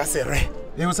tshameka ka serwe.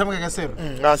 O tshameka ka serwe.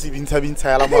 Nga se bintsha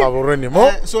ya la mo ga borone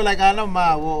mo. So like ana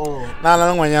mawo.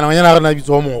 Na ngwanyana ga rena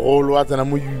bitso mogolo a tsena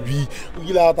mo UB. O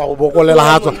kila ta go bokolela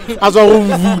hatswa. A tswa go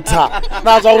mvutha.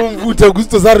 Na tswa go mvutha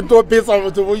gusto sa re to pesa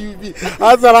motho mo UB.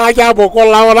 A tsela ga ke a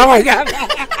bokolla ona ngwanyana.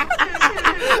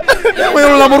 Mo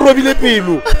yona mo robile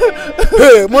pelo.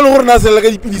 Mo le gore na se le ka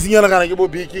dipilisinyana kana ke bo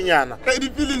bekinyana.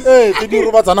 Dipilisi. Ke di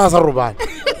roba tsana sa robana.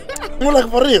 No, like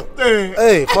for real.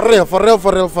 Hey, for real.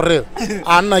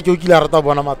 Anna ke o kila rata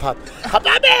bona mathata.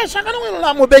 Gape shaka no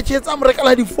la mo betsetsa mo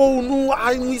rekala di phone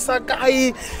a ngwisa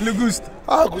kae le gusto.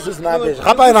 Ah, gusto sna be.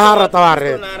 Gape na rata wa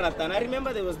re. I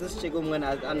remember there was this chick when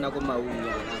Anna go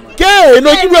mawunya. Ke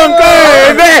no ki buang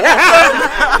kae.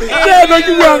 Ke no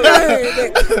ki buang kae.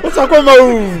 O sa ko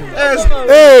mawu.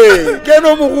 Ke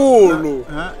no mogolo.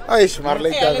 Ai shmar le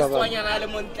ka ba. Tswanyana le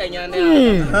montlanyana.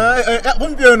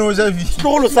 Gompieno ja vi.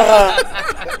 Tolo sa ga.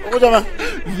 O jama.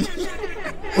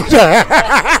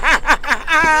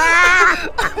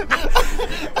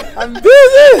 I'm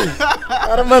busy.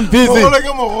 I'm busy.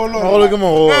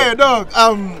 Hey dog,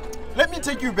 let me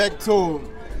take you back to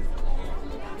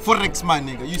forex man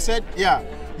nigga. You said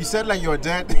like you're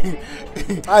dead.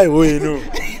 I will know.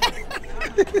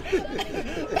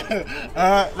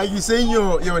 Like you saying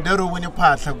you're dead when you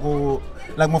part like go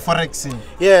like more forexing.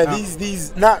 Yeah,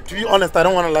 these to be honest, I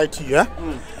don't want to lie to you, yeah?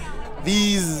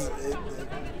 These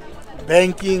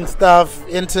banking stuff,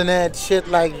 internet, shit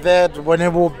like that,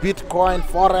 whenever Bitcoin,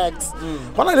 Forex.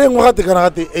 When I didn't want to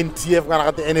get the NTF,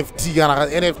 the NFT,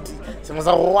 NFT.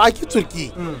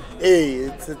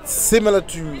 It's similar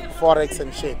to Forex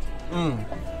and shit.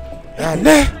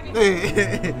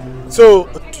 So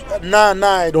nah,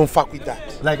 I don't fuck with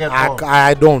that. Like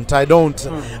I don't. I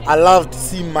love to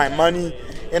see my money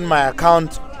in my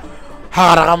account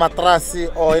hara matrasi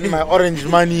or in my orange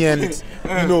money and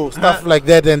stuff like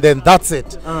that, and then that's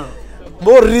it.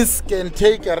 More risk and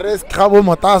take a risk.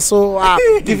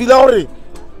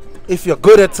 If you're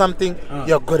good at something,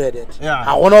 you're good at it.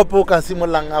 I want to poke and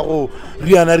simulang ako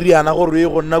Rihanna go re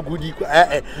go na goodi.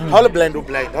 How blind.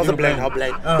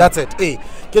 That's it.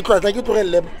 Get like you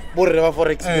to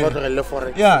forex.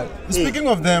 Yeah. Speaking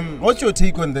of them, what's your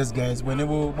take on this, guys?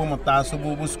 Whenever Motaso,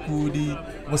 Bo Scudi,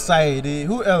 Bo Saide,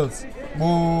 who else?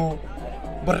 Bo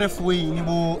Refway,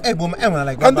 Bo Ebom Emma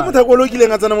like that. And the Polo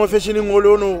killing at an fashioning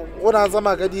Olono, what has a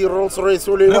Magadi Rolls Royce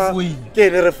Refway?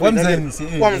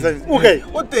 Okay.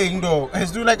 What thing though?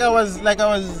 As do like I was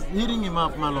hearing him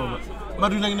up, Malo.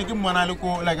 But like Nikim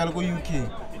like I go UK.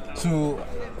 So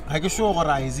I can show what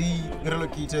is he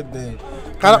relocated there.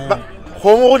 I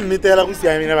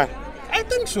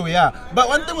think so, yeah. But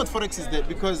one thing with forex is that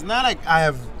because now I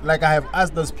have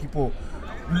asked those people.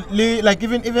 Like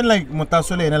even like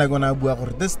Motasole and like on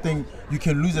this thing you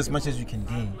can lose as much as you can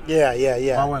gain. Yeah.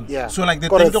 So like the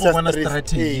thing of one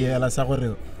strategy,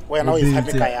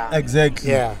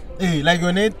 exactly. Yeah. Like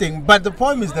your thing. But the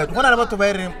problem is that when I'm about to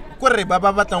buy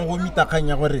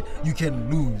you can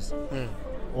lose.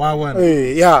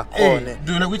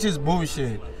 Which is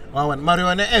bullshit.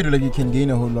 Marijuana, you can gain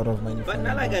a whole lot of money.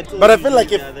 But I feel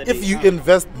like if you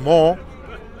invest more,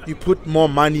 you put more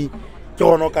money.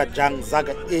 True. True. The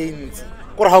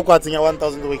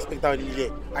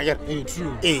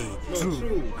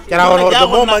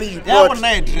more money you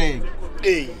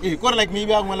put, like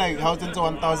maybe I'm like 1,000, the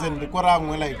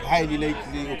I'm like highly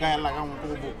likely, okay, like I'm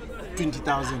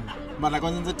 20,000. But like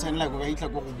on the 10, like we like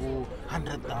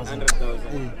 100,000.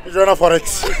 It's not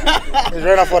forex.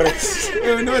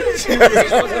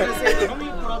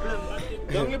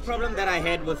 The only problem that I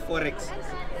had with forex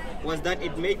was that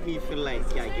it made me feel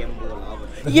like I gamble.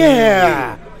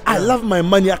 I love my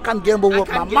money. I can't gamble with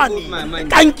my money. That's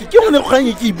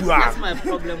my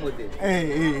problem with it.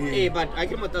 But I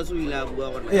can once you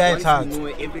know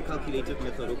every calculated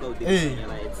method,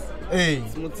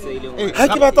 it's smooth sailing. How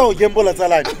can I gamble at all?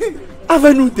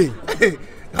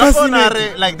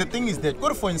 Like the thing is that,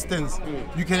 for instance,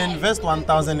 you can invest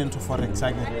 1,000 into forex.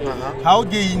 How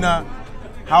gain?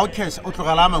 How cash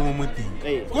otlogala mangumuti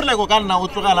go like o ka nna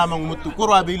otlogala mangumuti go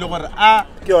re abile gore a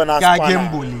ka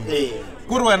gamble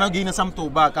go re wena gain something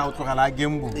ba ka otlogala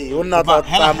gamble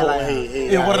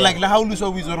gore like how lose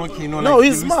always okay no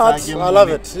he's smart. I love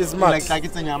it. He's smart. Like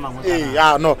it's nyama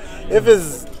no if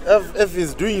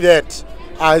he's doing that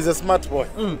he's a smart boy.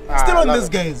 Still on this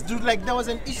guys dude, like there was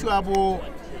an issue about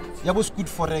Yabo's good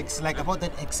forex, like about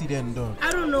that accident though.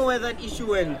 I don't know where that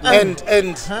issue went. And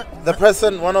the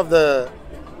person, one of the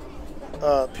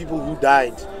people who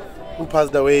died, who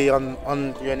passed away on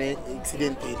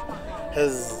accident,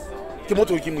 has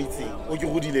kimoto kimwitsi o ke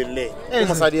godile le ke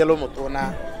mosadi ya lo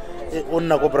motona o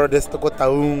nna go broadest go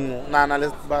taung na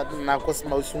le ba na go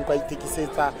sma usung kwa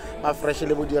itekisetsa ma fresh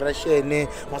le bo direction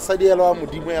mosadi ya lo wa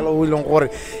modimo ya lo o leng gore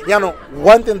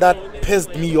one thing that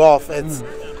pissed me off is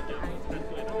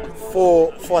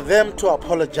for them to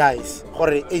apologize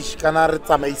gore kana re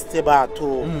tsamaiste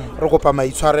batho re kopa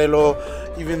maitshwarelo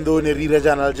even though ne rire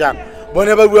janal jan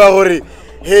bone ba bua gore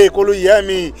hey kolo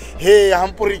yami hey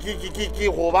hampuri ki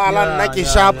go bala nna ke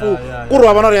shapu gore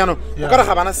wa bona re o ka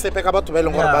ga bana sepe ka batho ba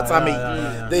ileng gore ba tsamai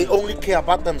they only care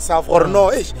about themselves or no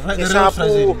ke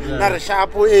shapu na re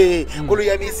shapu kolo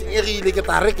yami senyegile ke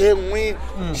tare ke engwe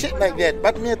shit like that,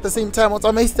 but me at the same time o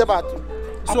tsamaiste batho.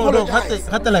 So no,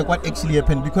 like what actually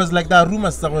happened? Because like there are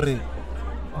rumors that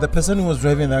the person who was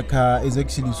driving that car is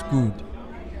actually screwed.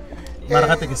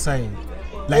 Like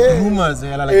rumors,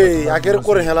 I get it.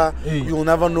 You'll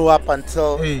never know up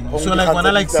until. So like when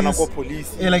I like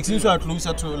since you are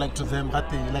closer to them,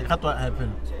 like what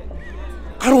happened?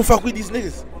 I don't fuck with these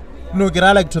niggas. No,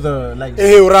 get like to the like.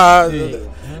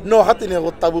 No,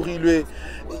 tabugilwe.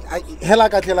 Hela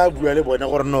ka tlela bua le bone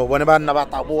gore no bone ba nna ba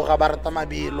taboga ba rata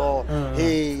mabelo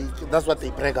that's what they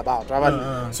brag about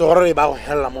so gore ba go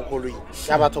hella mo koloi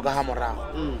ya batho ka ha morago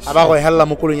ba go hella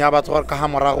mo koloi ya batho ka ha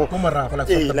morago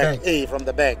from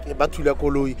the back ba thula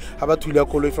koloi ha ba thula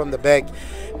koloi from the back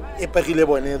e pagile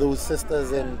bone those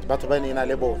sisters and batho ba nena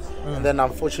le bone and then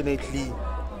unfortunately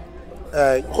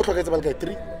go tlhoketse ba le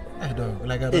 3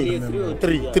 like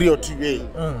 3 or 2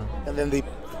 and then they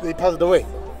passed away.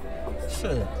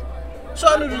 Shit. So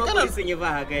I don't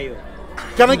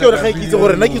kana ke re ga itse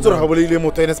gore nna ke tsore ga bolile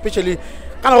motho and especially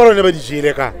kana gore ne ba di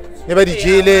jele ka ne ba di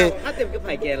jele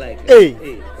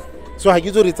so ha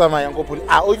ke tsore tsamaya go poli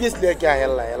obviously ke a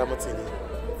hella motsene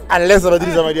unless I do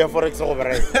some forex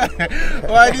over.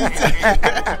 What is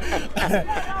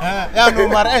yeah, no,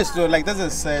 but so like that's a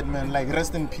sad man. Like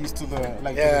rest in peace to the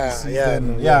like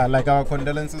like our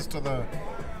condolences to the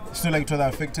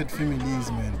affected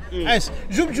families, man. Nice.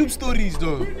 Jub stories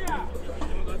though.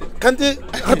 Can't they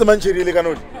have the mancheri le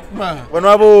kanoni? When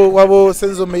wabo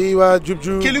senzo meiwa Jub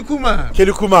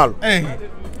Khumalo.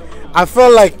 I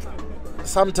felt like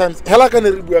sometimes hela ka ne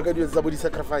re bua ka di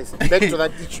sacrifice. Back to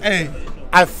that issue.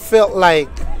 I felt like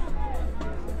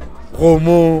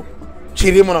Romo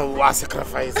Chirimona was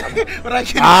sacrifice.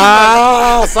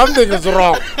 Something is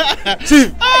wrong.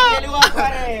 Chief,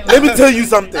 let me tell you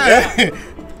something.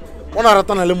 One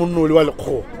aratana le monno le wa le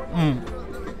kho.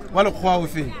 Wa le kho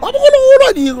with him.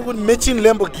 Matching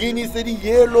Lamborghini said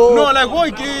yellow. No, like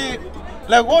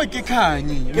what ke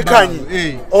khanyi. Ke khanyi.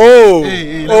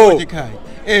 Like ke khanyi.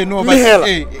 No, but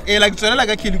like tsona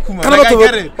like Khumalo. Like I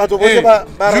get it.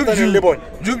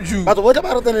 Jub.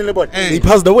 He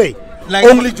passed away. Like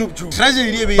only Jub.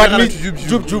 Tragedy be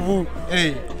Jub.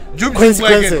 Jub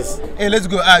consequences. Let's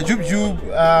go. Jub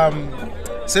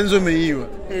Senzo Meiwa.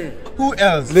 Who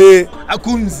else? Le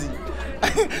Akumzi.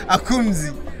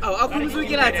 Oh, Akumzi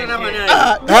kila tena mana.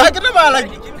 I can never like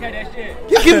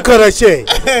Kim Kardashian.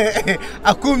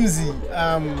 Akumzi.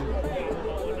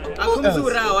 Akumzi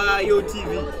urawa yo TV.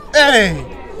 I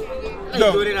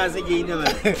don't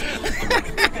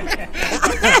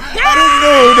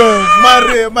know.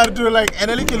 Mardo like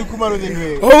and I like Khumalo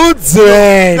anyway. Oh,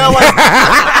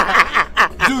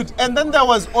 dude, and then there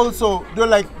was also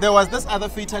there was this other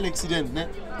fatal accident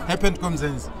happened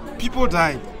Komzens. People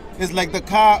died. It's like the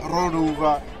car rolled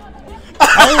over.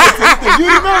 You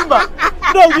remember?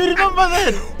 No, you remember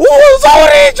that?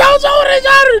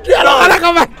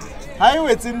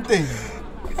 Highway thing.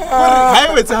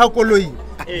 Highway to Hakoloi.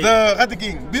 The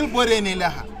king billboard in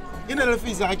Lala. In the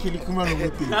face, I kill Khumalo.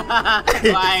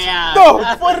 No,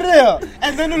 for real.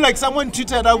 And then like someone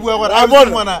tweeted that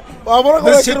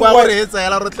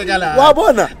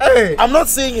I'm not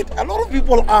saying it. A lot of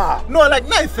people are. No,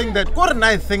 like I think that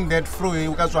through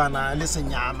Ukazwana listen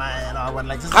man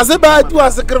like this. As about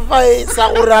to sacrifice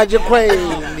Sauraje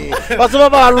Queen. What's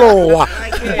about Loa?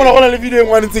 People are only video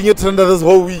one thing you trend this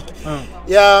whole week.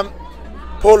 Yeah,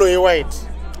 Polo White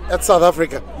at South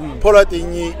Africa. Polo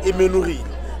Tingi Imenuri.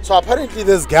 So apparently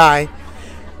this guy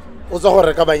was a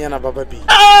Kabanyana Baba B.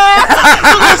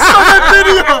 I saw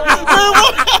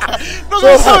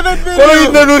that video.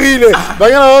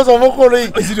 Bayana was a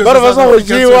Mokoli. But of us on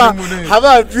Jiwa, have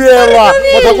a Pierre, but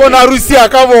I'm going to Russia.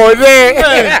 Come on, what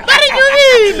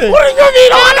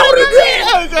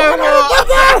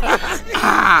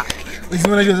it's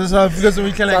when I just because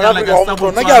we can like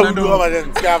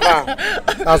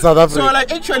South Africa. So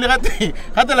like actually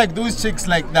had like those chicks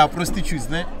like the prostitutes,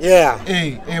 ne? Yeah.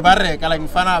 Barre like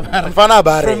Fana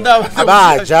Bare. From the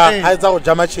Abaja, I saw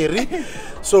Jamacheri.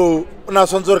 So na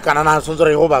sonzor kanana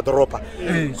sonzor hoba dropa.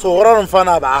 So ora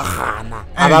mfana ba khana,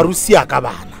 abarusia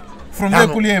kabana. From the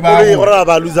kulie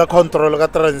ba lose control ka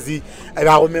transi, e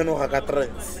ba go meno ga ka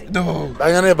trans. No. Ba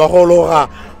ngane ba gologa,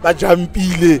 ba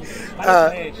jumpile.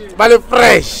 Ba le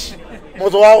fresh.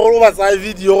 Motho wa go ba sa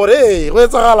video gore go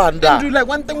etsagala nda. Do like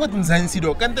one thing with Mzansi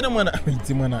do. Kantene mona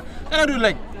itsi mona. Kana do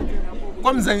like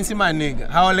kwa Mzansi manega.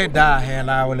 How le da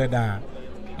hela o le da.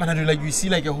 Man do like you see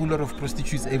like a whole lot of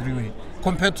prostitutes everywhere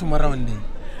compared to Maraundi.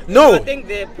 No. I think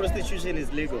the prostitution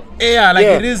is legal. Yeah, like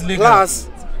it is legal.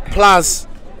 Plus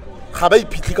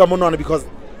because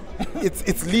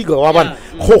it's legal.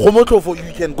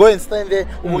 You can go and stand there.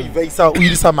 Unlike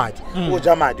these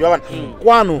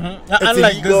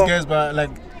guys, but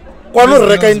like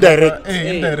indirect.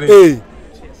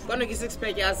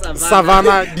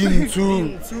 Savannah,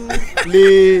 Dintu,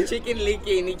 chicken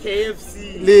licking,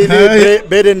 KFC,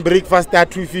 bed and breakfast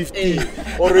at 250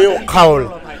 or real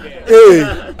cowl.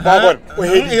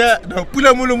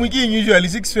 Pula usually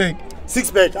 6 pack.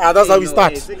 6 pack. That's how we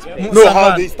start. No,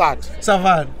 how they start.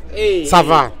 Savan.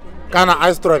 Kana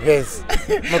ice trapeze.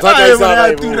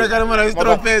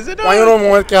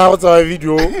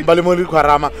 Video. Balimoli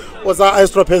Kwarama. Was ice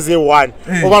trapeze 1.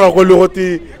 Over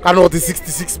Goloti, Kano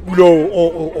 66 below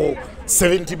or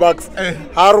 $70.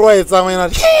 Harwa it's a winner.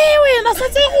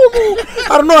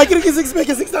 I don't know, I can get 6 pack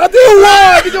 6. I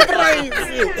do what price.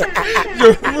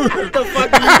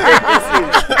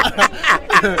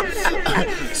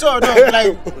 So no,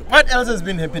 like what else has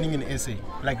been happening in SA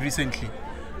like recently?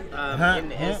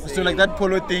 So like that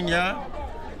polo thing, yeah.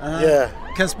 Yeah.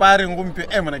 Kaspar ngumpi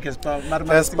mana Kaspar.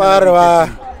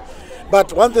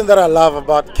 But one thing that I love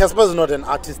about Casper is not an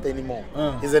artist anymore.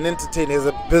 He's an entertainer, he's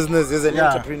a business, he's an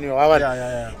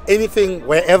entrepreneur. Anything,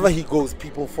 wherever he goes,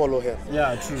 people follow him.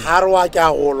 Yeah, true.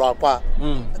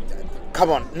 Come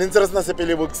on,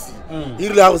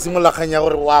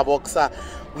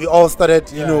 we all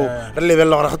started, you know,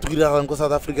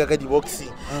 South Africa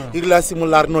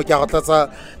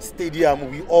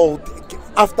stadium. We all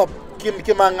after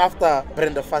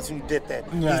Brenda Fassie did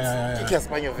that.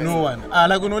 No one.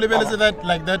 Like when only say that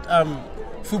like that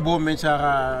football match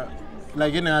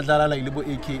like in Adala like Libo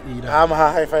AKA.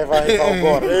 High five.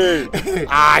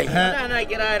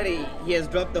 He has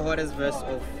dropped the hottest verse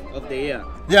of the year.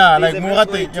 Yeah, like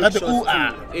Murate, to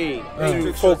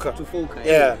Foka.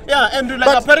 Yeah, and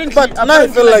like apparently, but now I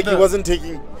feel like he wasn't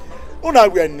taking.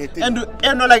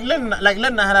 And like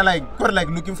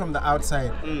looking from the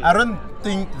outside, I don't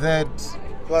think that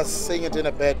he was saying it in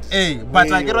a bad.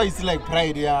 But I get it's like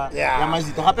pride, yeah.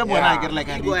 I get like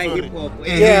a hip hop.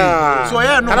 So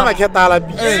yeah, no.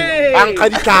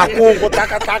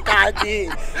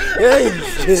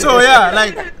 So yeah,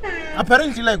 like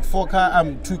apparently like Foka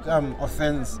took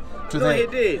offense to that. He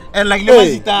did. And like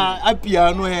a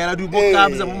piano here, do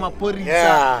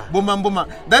boma.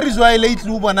 That is why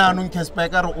lately Ubana Casper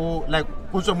or like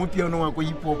also piano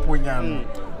hip hop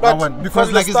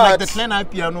because like it's like the clan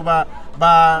piano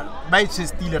by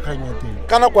still a kind of thing.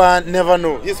 Kanakwa never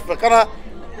know. His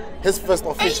first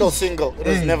official single, it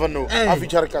was Never Know. I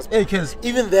feature Casper.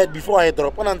 Even that before I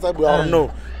drop on answer, we all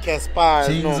know Casper.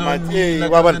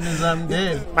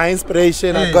 My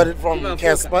inspiration, I got it from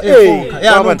Casper.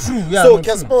 So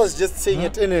Casper was just saying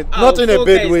it in not in a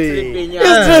bad way.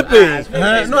 It's dripping.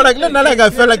 No, like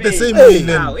I felt like the same way.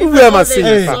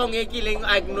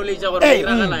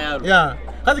 Yeah.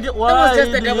 That was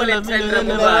just a double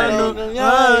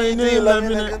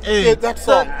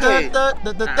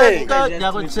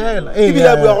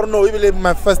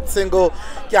my first single,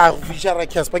 feature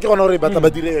Casper.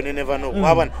 Never Know.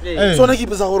 So I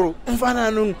keep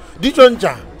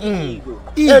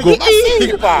Ego.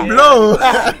 Blow.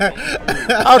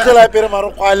 After I pay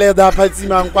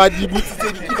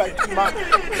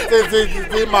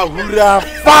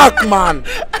fuck man.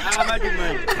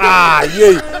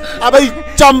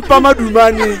 Champa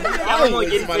Madumani.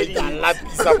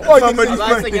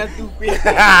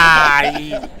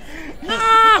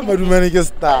 Madumani gets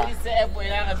star.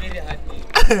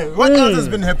 What else has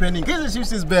been happening? Kaizer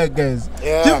Chiefs is back, guys.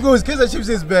 Keep goes, Kaizer Chiefs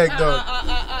is back, dog.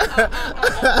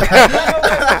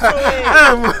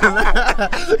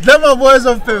 Glamour boys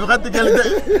of practically.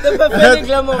 The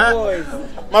glamour boys.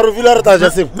 Maruvila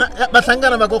Ratajasim. But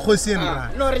Sangana Mako Hosin.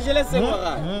 No,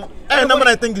 Hey, number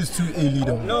I think it's too early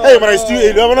though. No, hey, man, it's too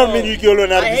early. I'm not meaning you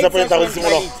alone are disappointed with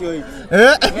Simolo.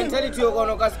 Mentality you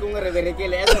gonna cast Kunga as a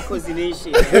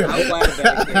cosination.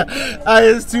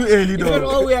 It's too early though. Even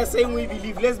all we are saying we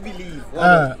believe, let's believe.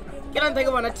 Can I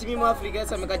take one at Team Africa?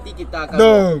 Some tiki taka.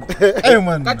 Dog. Hey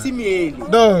man.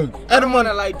 Dog. I don't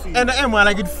wanna lie to you. And Emma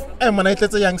like it. Emma, I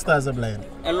tell youngsters are blind.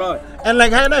 A lot. And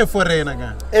like I know for rain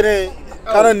again.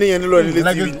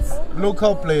 Like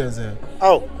local players there.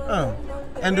 Oh.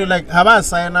 And do like have a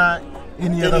signer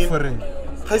in the other for rain.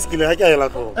 High school, like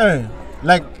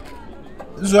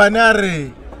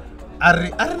Zuanare are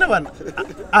never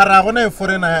Aragona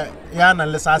foreigner Yana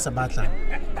Lesasa Batlan.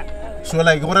 So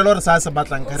like what a lot of Sasa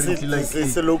Batlan currently like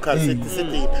it's a local city.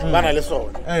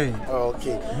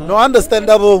 Okay. No,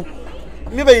 understandable.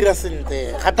 Maybe recently,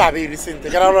 at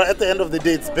the end of the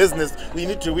day, it's business. We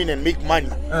need to win and make money.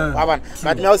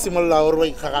 But now, similar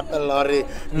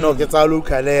no get a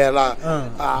look at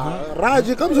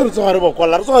Raji comes to the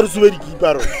color, so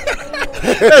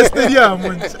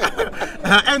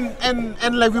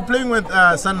and like we're playing with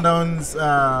Sundowns.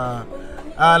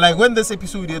 Like when this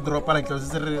episode drop, like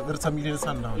there's a million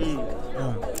Sundowns.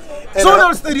 So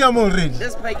now stadium already.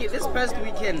 This past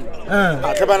weekend.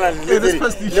 This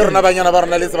past weekend.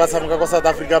 South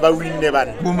Africa by win never.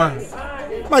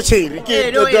 Machiri,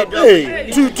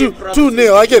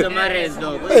 2-0. I get it.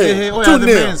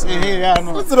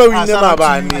 2-0. What's about winning my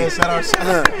band?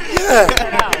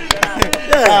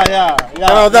 Yeah.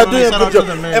 They're doing a good job.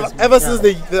 Ever since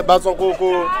the Basoko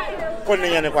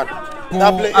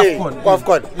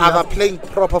I've playing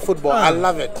proper football. I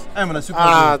love it. I'm a super.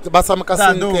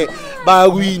 Basamakasinke,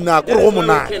 Bawina,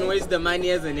 Coromona. Can waste the money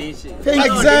as a nation.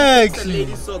 Exactly.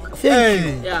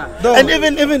 And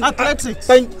even athletics.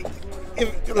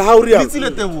 How real?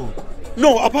 Letsile Tebogo.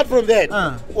 No, apart from that,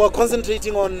 we're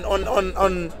concentrating on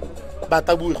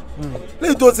Batabur.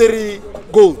 Let's do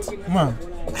gold.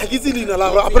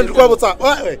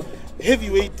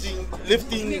 Heavyweight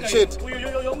lifting shit.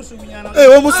 Hey,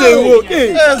 what must say?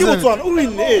 Hey, give us one.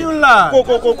 Win. Hey, go.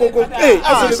 Hey,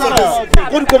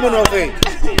 good common of hey.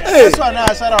 Hey, shout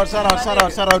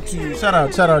out to you. Shout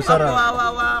out.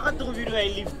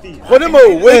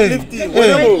 Weightlifting.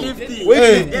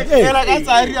 Like that's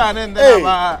Ariana and then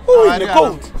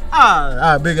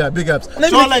big ups.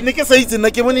 So like nike say it's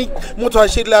nake moni motho a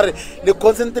shedlare le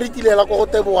concentrate le la go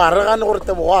teboga re gane gore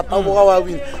teboga taboga wa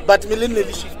win but me le ne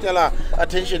le shiftela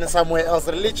attention somewhere else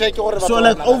le check gore so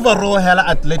like overall hella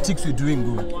athletics we doing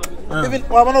good even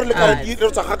wa bona le ka di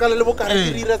re tsa gakala le bokare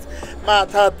di dira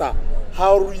mathata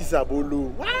how ruisa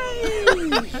bolo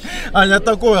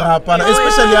anyata ko rapala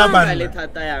especially abana le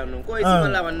thata yano ko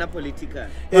itse bana political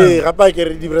gapa ke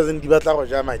re di president di batla go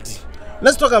ja madi.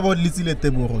 Let's talk about Letsile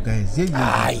Tebogo, guys.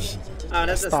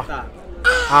 That's a star.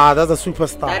 That's a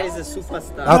superstar. That is a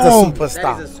superstar. That's a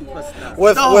superstar. That is a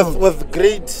superstar. With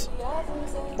great.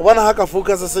 One haka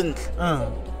focus isn't.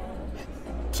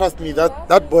 Trust me,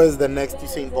 that boy is the next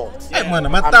Usain Bolt. Hey man,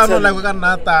 matano like we got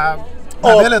nata.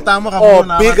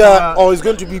 Bigger, or it's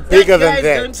going to be bigger than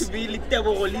that. It's going to be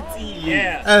Tebogo Letsile.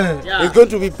 Yeah. It's going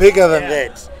to be bigger than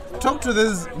that. Talk to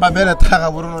this Mabele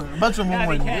Taga.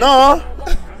 No.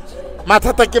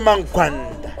 Matata ke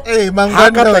mangkwanda.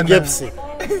 Mangkwanda ta gepse.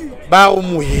 Ba go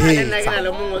mo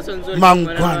hetsa.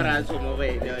 Mangkwanda.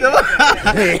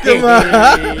 Come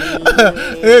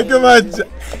on.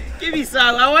 Give me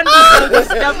some. I want to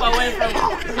step away from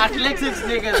athletics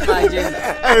niggas, my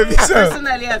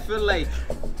personally, I feel like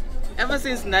ever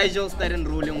since Nigel started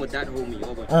rolling with that homie,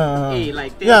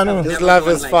 his life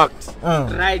is fucked.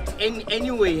 Right?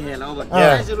 Anyway, hell,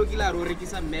 Nigel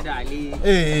medal.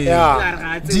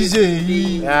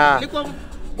 DJ.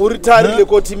 O retired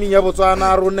ko teaming ya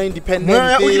Botswana rona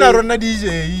independent. O kila rona DJ.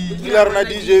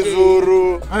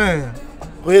 Zoro.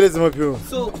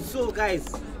 So guys,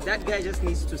 that guy just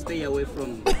needs to stay away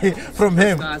from him. From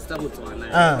him. And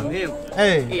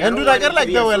do like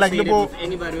that way like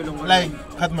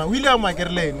Khama William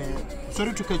Magerlene.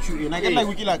 Sorry to cut you in. I get like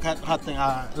we kill like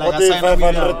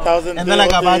 500,000 and then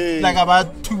like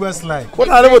about 2 years like. What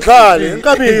are you talking?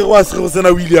 Nkabe was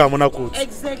Rosena William na coach.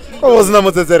 Exactly. What was na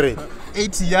motsetsere?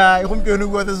 80 yeah,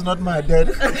 this is not my dad.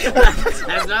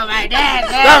 That's not my dad.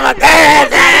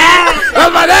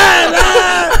 Not my dad.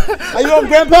 Are you on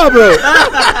grandpa, bro?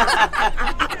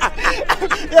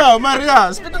 Yeah,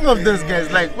 Maria, speaking of this,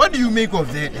 guys, like, what do you make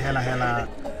of that? Hella.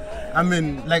 I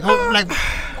mean, like,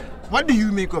 what do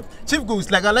you make of Chief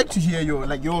Ghost? Like, I'd like to hear your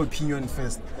opinion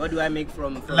first. What do I make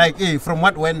from from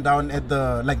what went down at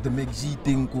the McG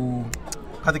thing,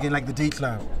 like the day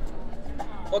club?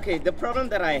 Okay, the problem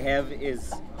that I have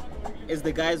is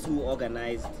the guys who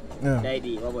organized the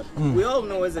idea. We all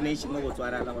know as a nation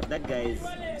that guy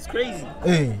is crazy.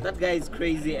 That guy is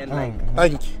crazy and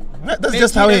thank you. That's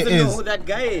just how it is. Know who that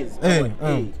guy is.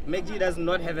 McG does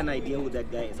not have an idea who that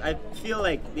guy is. I feel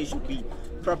like they should be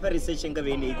proper research and the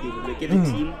team.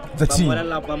 The team.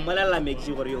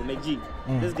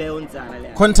 This guy owns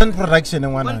content production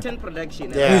and content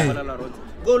production.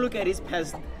 Go look at his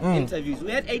past interviews.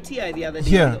 We had ATI the other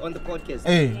day on the podcast.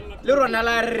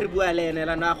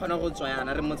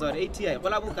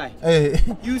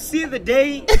 You see the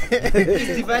day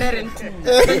is divided into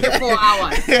 24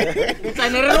 hours.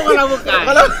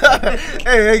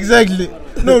 Exactly.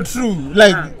 No, true.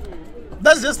 Like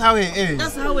that's just how it is.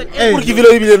 That's how it is.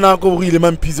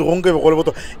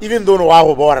 Even though no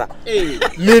wa bora.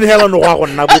 Mean hell no wa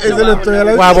gonna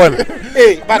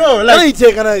but no, like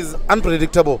is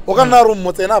unpredictable. O kana ro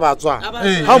motsena ba tswa.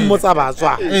 Ha mmotsa ba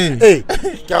tswa. Ke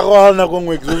go na go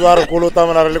ngwe go re kolota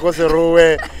mona re le go se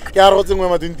rowe. Ke a rotse ngwe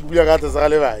ma 20 pula ka tsa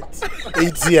le batsi.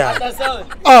 8 ya.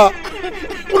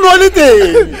 No le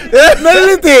teng. No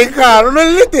le teng ka, no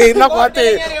le teng na kwa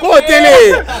te. Ko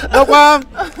tele. Na kwa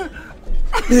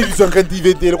maybe some can't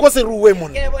even tell. What's the rule,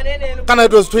 man? Can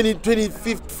it was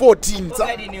 2014?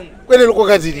 When you look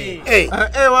at it, hey,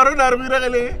 what are we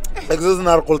really? Exhausting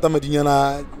our Colta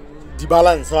Medina, the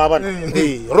balance,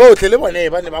 hey, road, telephone,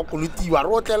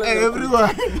 road,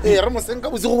 everyone. Hey,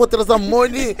 Ramasenka was over some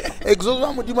money,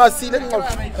 exhaust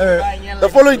the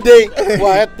following day, we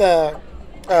were at the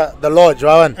lodge,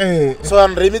 right? So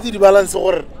I'm remitting the balance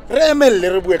or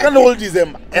Remel, can hold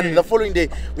December. And the following day,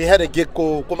 we had a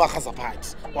gecko, Komahasa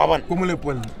part. Kumule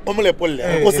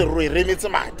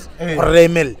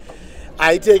Remel.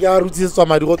 I take our routines to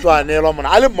my daughter and Elomon.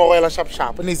 I live more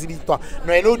sharp. And it's no,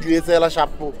 I know you is a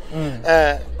sharp.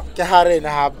 Kahare and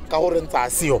have Kahorenta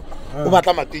Sio.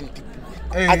 Umatama 20.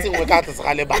 a tsengwe ka tlase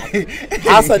ga lebaka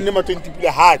ha sa nne ma 20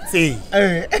 pula ha tse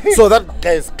so that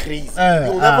guy is crazy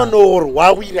you never know gore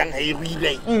wa go irang ha e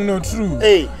rile no true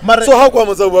so how kwa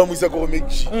motsa ba muisa go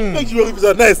make you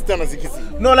go nice tana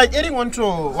sekisi no like adding on to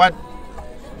what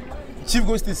Chief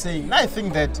Ghost is saying I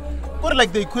think that or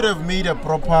like they could have made a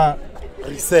proper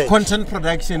research content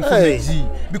production for G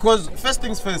because first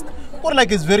things first or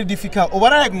like it's very difficult or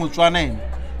what like Motswana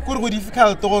go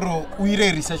difficult to go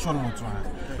ire research on Motswana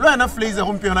lo ana flazer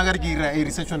go mpiona ga re ira a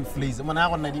research on flazer mona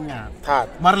go nna dingata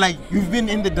but like you've been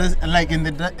in the like in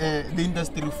the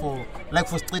industry for like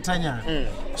for stretanya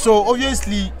so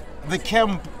obviously the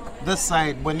camp this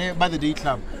side when by the day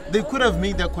club they could have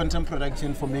made their content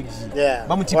production for Megzi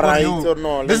right or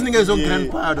no this nigga is your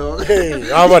grandpa dog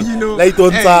you know like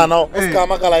don't sana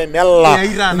Khama kala imella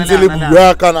ntsele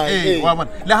bua kana wa bona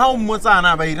le ha o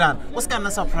motsana ba Iran o ska na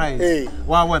surprise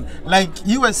wa bona like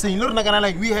you were saying lorna kana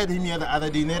like we had him here the other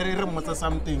day ne re motsa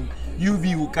something you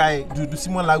be ukai do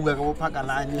simola bua ka bo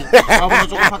phakalane wa bona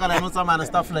tso go phakalane o tsamana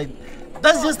stuff like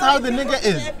that's just how the nigga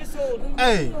is.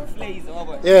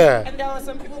 Yeah. And there were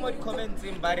some people who comments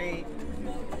in Barry.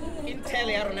 Intel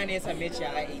yarona ne sa match ya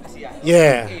 8 ya.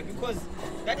 Yeah. Because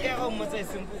that guy almost a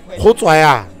simple question. Go tswa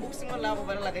ya. Simola go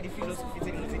bana like the philosophy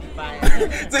tse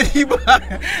di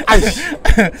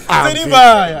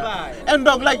baya. And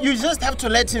dog like you just have to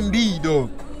let him be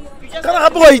dog. Kana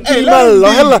gape wa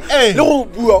itimalla hela le go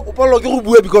bua o palwa ke go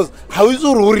bua because how is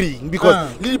o roring because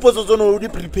le dipotso tsono di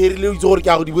prepare le itse gore ke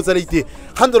a go di botsa le ite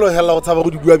handelo hela go tshaba go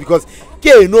di bua because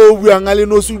ke no bua nga le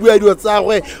no se bua di tsa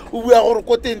gwe o bua gore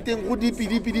ko tenteng go dipi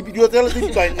di tsela tse di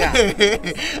tswanya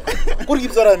go re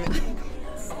kipsara me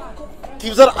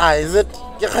kipsara is it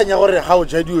ke khanya gore ha o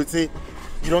ja di tse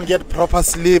you don't get proper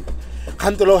sleep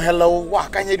handelo hela wa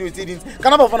kanya di tse dintsi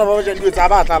kana ba fana ba ba ja di tsa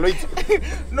ba tla lo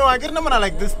no I get no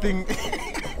like this thing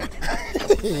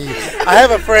I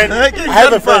have a friend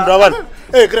Robert.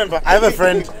 Hey grandpa I have a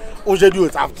friend Ojedu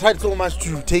I've tried so much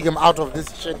to take him out of this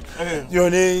shit your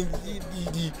name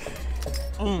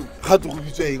how to go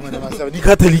to ngwana masaba di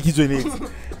catholic tsone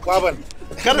wa bona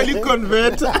Catholic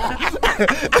convert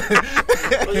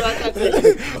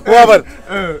wa bona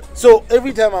so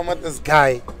every time I'm at this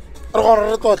guy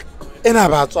re thought ena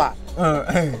ba tswa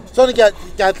so ne ke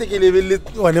tle ke lebele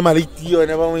one maliti one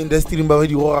ba mo industry ba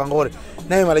di go gang gore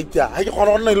na maliti ha ke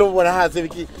khona go nna ile bona ha tsebe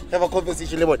ke have a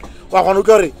conversation le bona wa khona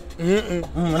go re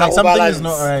like something is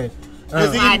not right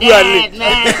that's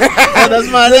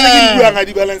my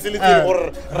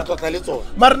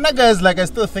Marna guys like I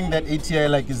still think that ATI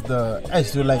like is the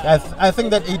actually like I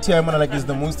think that ATI like is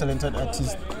the most talented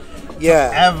artist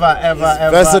ever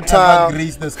versatile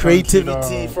grace this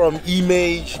creativity from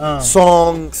image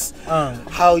songs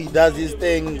how he does his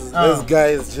things this guy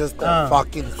is just a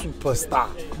fucking superstar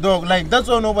dog like that's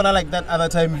why no one like that other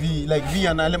time V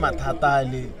and ale mathata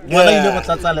le wala ile go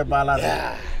tlatsa le bala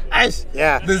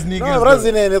this nigga no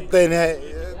brazil ne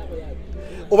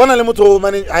o bona le motho o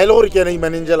manage a ile gore ke ena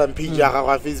manager page ya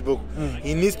ga Facebook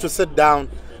he needs to sit down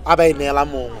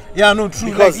yeah no true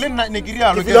because like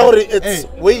it's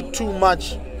way too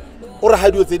much or how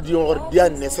do you say they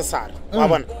are necessary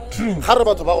true ga re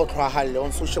batho ba go tlhwahalle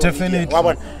on social media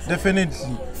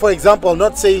definitely for example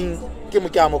not saying ke mo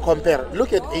compare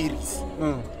look at Aries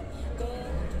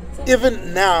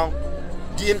even now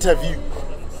the interview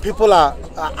people are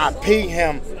paying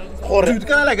him for dude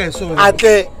kind of like I saw at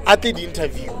the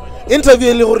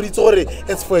interview le gore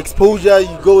it's for exposure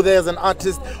you go there as an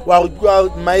artist while you go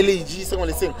out mileage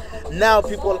now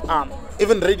people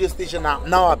even radio station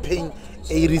now are paying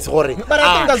Aries gore but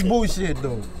I think that's bullshit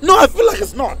though no I feel like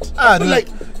it's not I feel like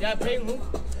they are paying who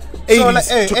Aries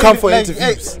to come for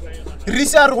interviews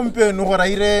Richard Rumpeno gore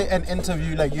ire an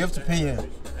interview like you have to pay him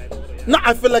no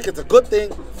I feel like it's a good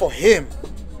thing for him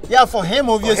yeah for him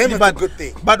obviously for him, but it's a good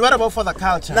thing. But what about for the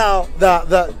culture now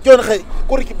the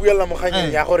gore ke buela mo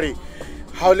ganyeng ya gore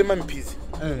ha o le mampisi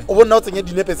o bona o tsenya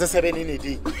dinepe tse 7 in a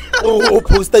day o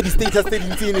posta di status tse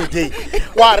dintsi in a day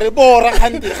wa re bora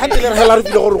gante le hela re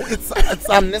dile gore it's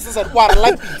unnecessary wa re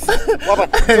like wa ba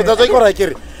so that's why gore ke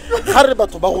re ga re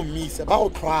batho ba go misa ba go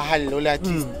tlhwahalle o le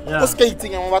artist o ska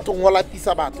itsenya mo batho ngo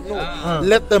latisa batho no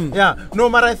let them no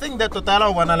but I think that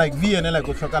totala wanna like VN like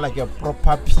go tlhoka like a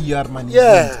proper PR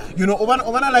management you know o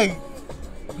wanna like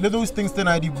le those things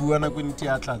tena di bua na go nti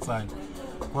ya tlatsana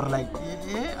or like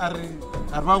are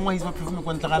ba ngwa is ba perform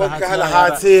go ntla gala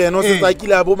hatse no se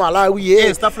tsakile bo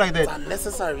Malawi stuff like that it's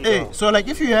unnecessary so like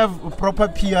if you have a proper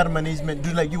PR management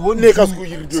do like you won't do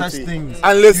such things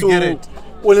unless you get it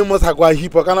o le motsa kwa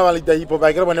hipo kana ba le ta hipo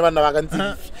ba ke re bone bana ba ka ntse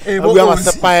ba bo bua Ozzy.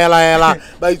 masepa ela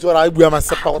ba itsora ba bua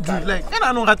masepa go Dude, tla like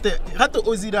kana no gate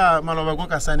Ozzy da maloba go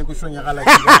ka sane go shong ya ga like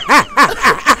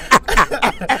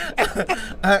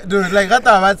dude like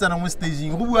gata ba tsana mo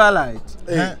staging go bua light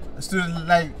so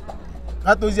like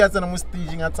gata Ozzy a tsana mo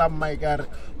staging a tsa mic are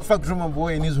fuck Drummer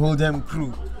Boy and his whole damn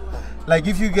crew. Like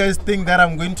if you guys think that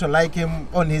I'm going to like him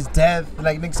on his death,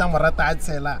 like next time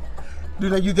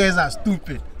dude, like you guys are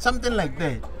stupid. Something like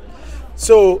that.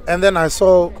 So and then I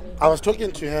was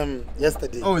talking to him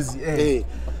yesterday. Ozzy, Hey.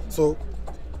 So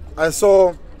I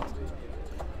saw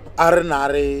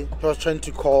Arenare, he was trying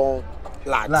to call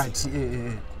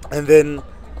Lati. And then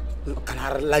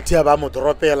Lati aba mo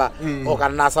dropela o ka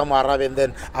nna sa mo arabe and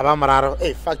then aba mararo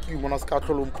hey fuck you mona ska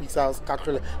tlolo mpisa ska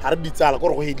tlole ha re bitsala go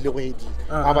re go hedile go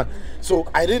hedile. So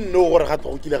I didn't know gore ga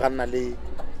go kile ga nna le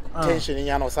tension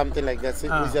in or something like that. So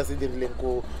it just dirileng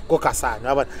go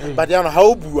kasana but yana ha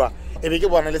o bua e be ke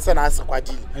bona le tsena a se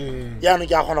kwadile yana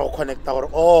ke a gona go connecta gore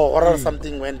or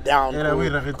something went down go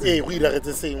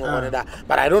iragetse seng mo bona da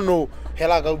but I don't know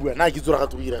hela ka bua na ke tsora ga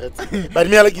go iragetse but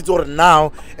me hela ke tsora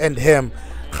now and him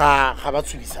ga ba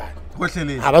tshubisana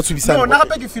ha ba tshubisana no na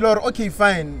gape ke feel or okay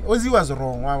fine Ozzy was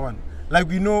wrong one like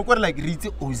we know gore like re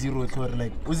itse Ozzy rotlhe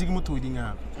like Ozzy ke motho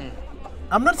odinga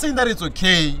I'm not saying that it's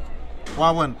okay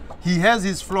one he has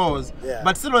his flaws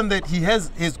but still on that he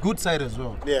has his good side as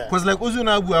well because like Ozzy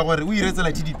na bua gore o iretse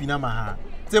like dipina maha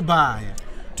tse baya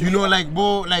you know like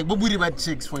bo buri ba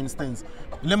chicks for instance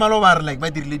le maloba like ba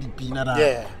dirile dipina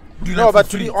da no but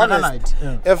to be honest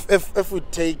if we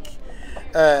take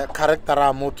character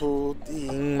a motho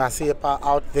in Masepa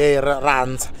out there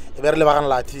runs e be re le ba kana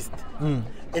artist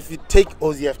if you take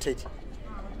Ozzy FTD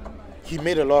he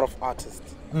made a lot of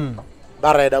artists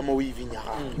ba reda mo weaving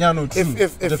ya no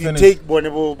if you take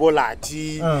Bonebo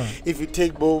Bolati if you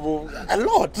take Bobo a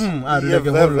lot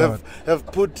have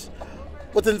put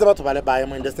what in batho ba le ba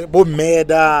mo industry bo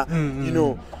Meda you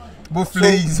know bo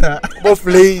Flazer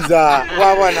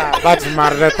wa bona but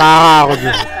mareta go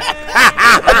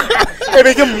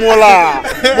ebe ke mola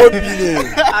mo pile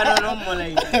I don't know mola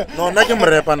no na ke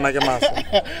mrepa na ke masa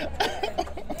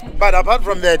but apart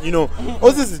from that you know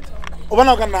Ozzy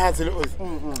obana ka nna hatsele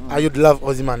Ozzy you'd love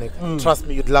Ozzy manek trust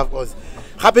me you'd love Ozzy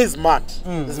Happy is smart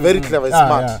he's very clever he's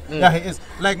smart yeah he is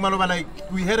like maloba like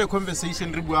we had a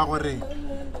conversation re bua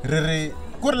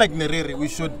gore like nerere we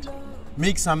should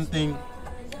make something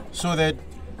so that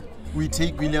we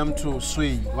take William to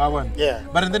sway wawan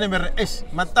but then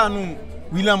matanu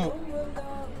William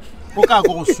oka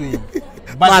go sway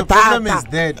but the problem is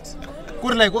that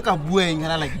could like oka bueng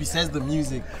like besides the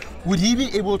music would he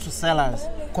be able to sell us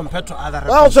compared to other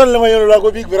rappers? Well, le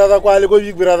go big brother kwa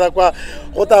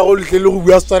go ta go litle go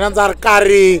bua tsana ntsa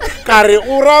re kare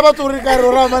o ra ba tori kare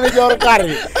o ra manager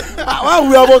kare wa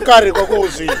bua bo kare kwa go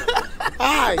sway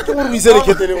ai ke go buise le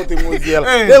ketele go teng mo diela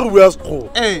le go bua skgo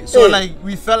so like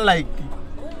we felt like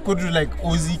could you like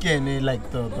Ozzy can like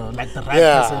the right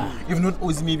person if not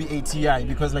Ozzy maybe ATI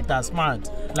because like they're smart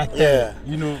like that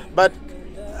you know but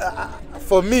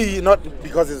for me not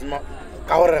because it's not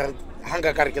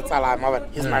hanga kariketsala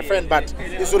he's my friend but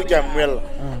he's already well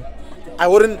I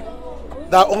wouldn't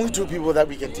there are only two people that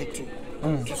we can take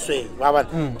to say ke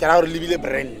ra re lebile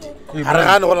brand ha re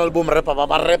gane gona le bo mrepa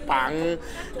ba repang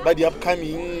ba di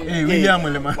upcoming William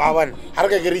le ma ha re ka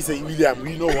ke re say William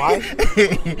we know why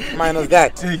minus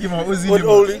that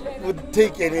would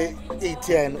take any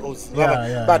ATI and Ozzy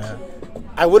but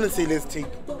I wouldn't say let's take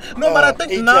no but I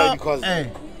think ATI now because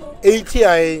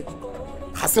ATI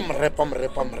has some rapper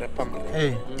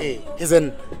he's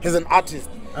an artist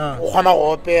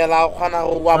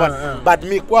but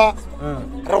me kwa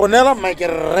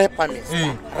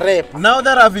now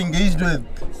that I've engaged with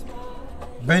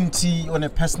Benty on a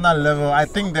personal level, I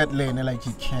think that lane like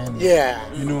he can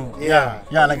you know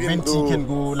like Benty can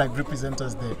go like represent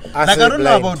us there. Like I don't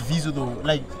know about Vizo though,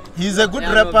 like he's a good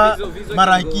rapper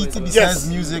Marakiti besides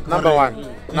music number one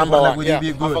would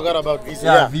be good. I forgot about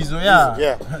Vizo Vizo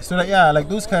so like like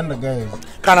those kind of guys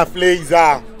kind of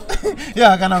Flazer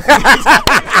kind of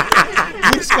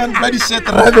this kind of bloody shit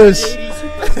rubbish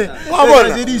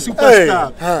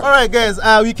superstar. Alright guys,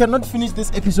 we cannot finish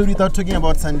this episode without talking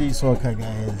about Sunday soccer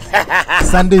guys.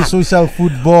 Sunday social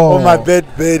football. Oh my bed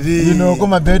buddy. You know, go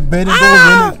my bed buddy, go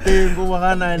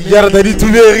wana. Ya re di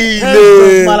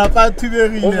tuberile. Malapa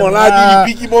tuberile. O mona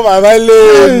di piki mo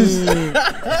babaleng.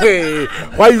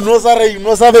 Why you know sa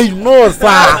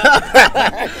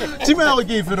Chima go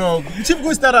ke fero. Chip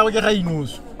go start go ke ga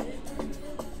inos.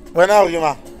 Wena o ke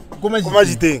ma. Kuma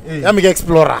jiteng. Ya me ke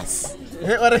explorers.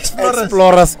 Or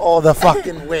explorers all the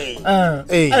fucking way.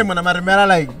 Hey, man, I remember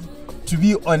like to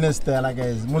be honest, like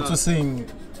guys, motho sing,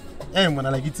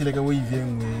 mona like it's like a wave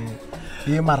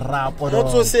ye marapo.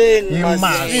 Motho sing,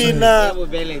 Masina.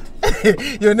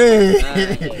 Your name.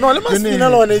 No, le Masina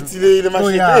lo ne Letsile le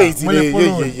Matsheka.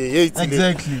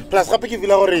 Exactly. Plus gape ke feel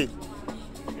gore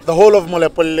the whole of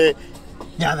Molepolle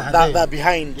that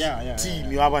behind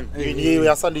team you haven't you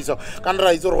are Sunday so can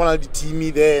rise or one of the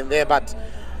team there but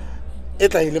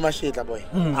it's like Lemasheta boy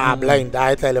blind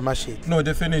it's like Lemasheta no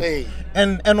definitely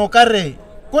and okare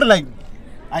gore like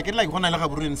I get like when I like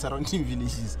a in surrounding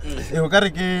villages okare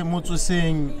ke motho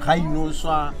seng ga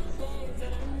inoswa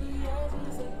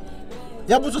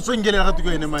ya botso tsengele ga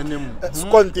tiko ene manemo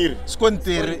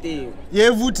skontiri ye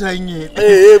vuta nye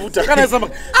vuta kana sama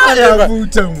ya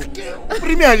vuta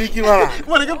Premier League mara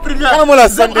bona ke premier kana mola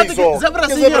Sunday so ke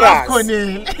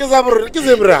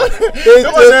zebra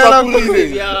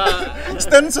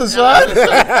stenso swa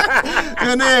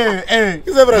yene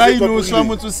ke zebra ga inoswa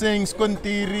motho seng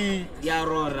skontiri ya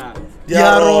rora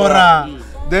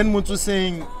then motho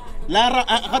seng Lara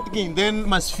again then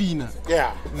Masfina.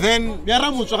 Yeah. Then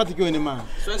yara motho ga tike wena man.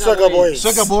 Soccer boys.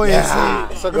 Soccer boys.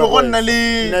 Soccer boys.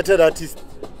 United artist.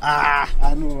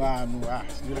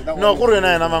 No, go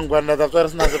rena ena mangwanda that's why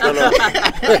sna se pelo.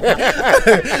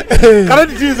 Kana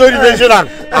di tso di mentionang.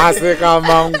 Se ka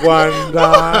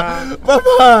mangwanda.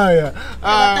 Papaya.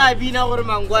 Ta bina gore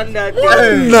mangwanda.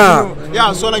 Nah.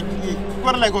 Yeah, so like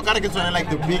like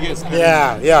the biggest.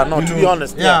 Yeah, no, to be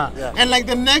honest. Yeah. And like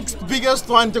the next biggest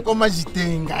one to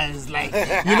Komajiteng, guys. Like,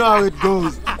 you know how it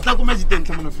goes. Komajiteng,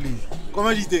 come on, please.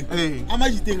 Komajiteng. Hey.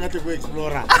 Amajiteng at the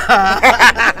Explorer.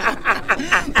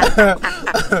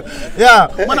 Yeah,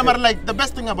 but like the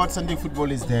best thing about Sunday football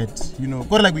is that, you know,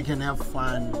 like we can have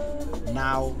fun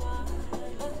now.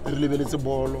 It's a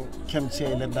ball,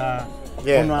 chemchela.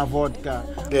 Ono vodka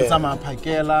tsama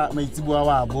phakela maitsibua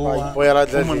wa boa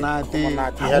monate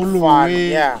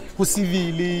go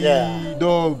civili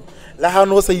dog la ha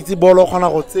no sa itse bolo khona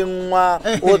go tsengwa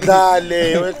o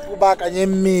dlale o bakanye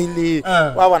mmele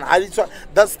wa bona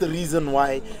that's the reason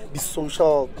why the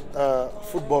social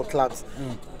football clubs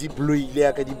di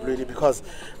bloile ka di bloile because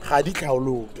ga di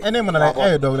tlhaoloke ene mona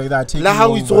like dog like that la ha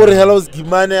o itse gore hello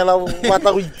gimanela o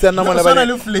batla go itsena mo le ba ra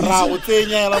o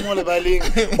tsenya la mo le baleng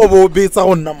o bo betsa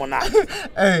go nna mona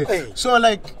so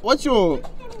like what's your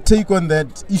take on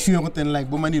that issue go ten like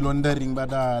money laundering but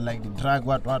like the drug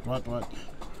what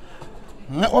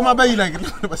o mabai like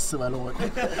ba se ba lo mo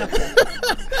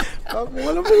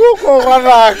le mo go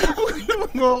gona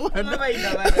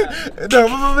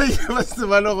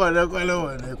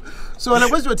so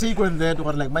like what's your take on that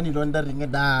or like money laundering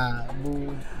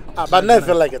but I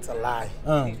feel like it's a lie.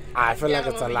 I feel like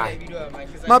it's a lie.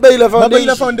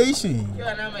 Mabaila Foundation.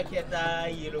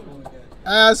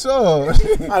 So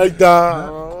I like that.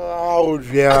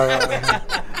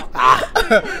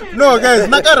 No guys,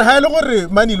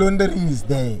 money laundering is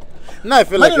there. No, I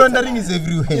feel money laundering is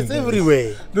everywhere. It's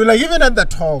everywhere. No, like even at the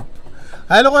top.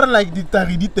 I don't like the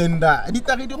tari tender. The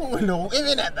tari don't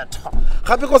even at the top.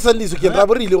 Happy because Sunday so can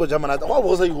probably go Jamana. What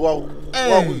was I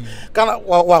kana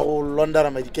wa laundera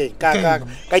medicate. Ka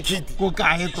kiti.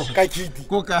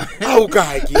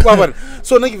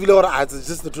 So na give you it's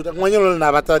just the truth. When you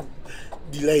na bata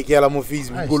delay ke la mo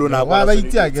Facebook go na ba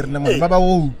baba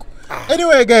woke.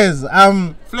 Anyway guys,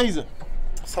 Flazer.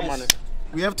 Someone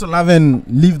we have to love and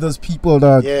leave those people,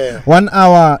 dog. Yeah. 1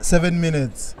 hour, 7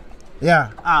 minutes.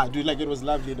 Yeah. Dude, like it was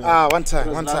lovely, dog. One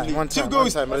time. Chief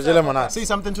Ghost, say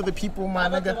something to the people,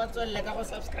 man. Key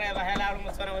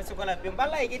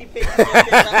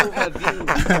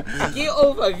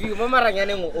overview.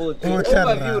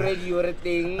 Overview radio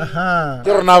thing.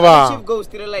 Chief Ghost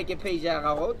still like a page.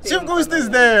 Chief Ghost is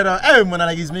there. Hey, man,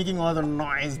 like he's making all the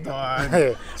noise, dog.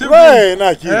 Hey,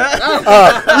 Naki.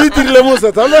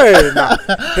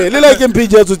 Like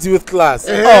with class.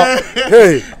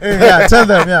 Hey. Yeah, tell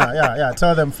them, yeah,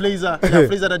 tell them. Flazer,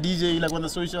 Flazer the DJ, like on the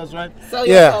socials, right? Sell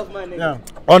yourself, man. Yeah.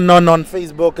 On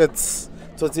Facebook, it's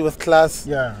Toti with Class.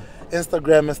 Yeah.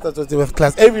 Instagram, Mr. Toti with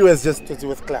Class. Everywhere is just Toti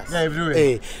with Class. Yeah, everywhere.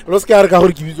 Hey, los ka ka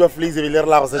hore ke bitswa Flazer le re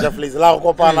la go seja Flazer. La go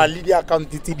kopana le di account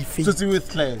tse di fake. Toti with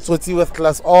Class. Toti with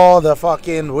Class all the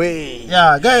fucking way.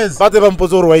 Yeah, guys. Ba te ba mpotsa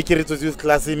gore wa ikere Toti with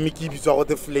Class me ke bitswa go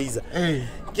te Flazer. Hey.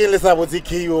 Ke le sa botse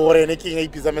KO gore ne ke nga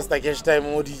ipitsa Mr. Cash Time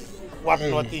mo di what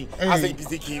nothing as a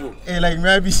busy KO. Hey, like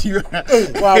maybe you.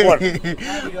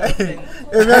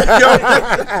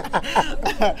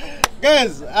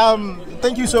 Guys,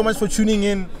 thank you so much for tuning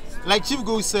in. Like Chief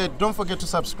Go said, don't forget to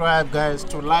subscribe, guys,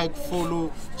 to like,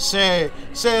 follow, share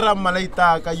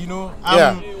Malaitaka, you know.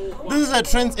 This is a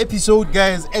Trends episode,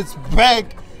 guys. It's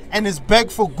back. and it's back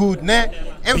for good. Ne?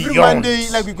 Every Beyond. Monday,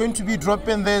 like we're going to be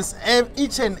dropping this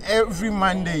each and every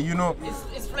Monday, you know.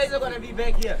 Is Fraser gonna be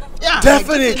back here? Yeah,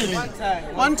 Definitely.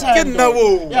 One time. Get now.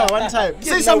 Yeah, one time.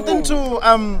 Say now. something to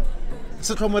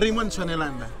Setlhomorimo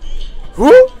Ntshwanelanga.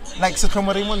 Who? Like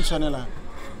Setlhomorimo Ntshwanelanga.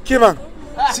 Khama.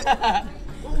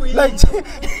 Like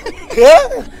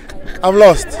Yeah? I'm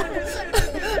lost.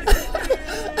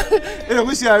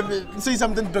 say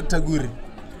something to Dr. Guri.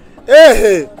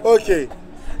 Hey, okay.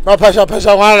 Pasha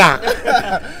wala.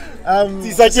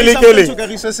 Tisa Say kele. something to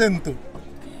Kagiso Sento.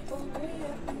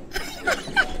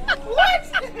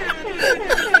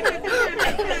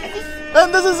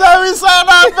 And this is how we sign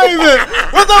out, baby.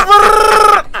 With the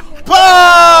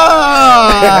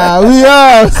we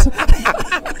out.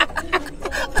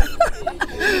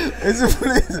 It's a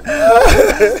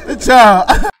please. Ciao.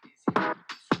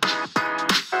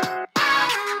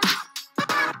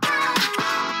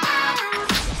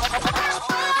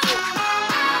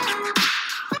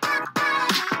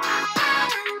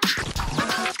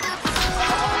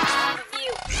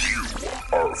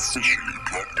 Are officially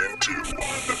plugged into the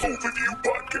Overview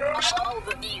Podcast.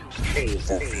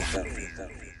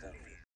 Overview.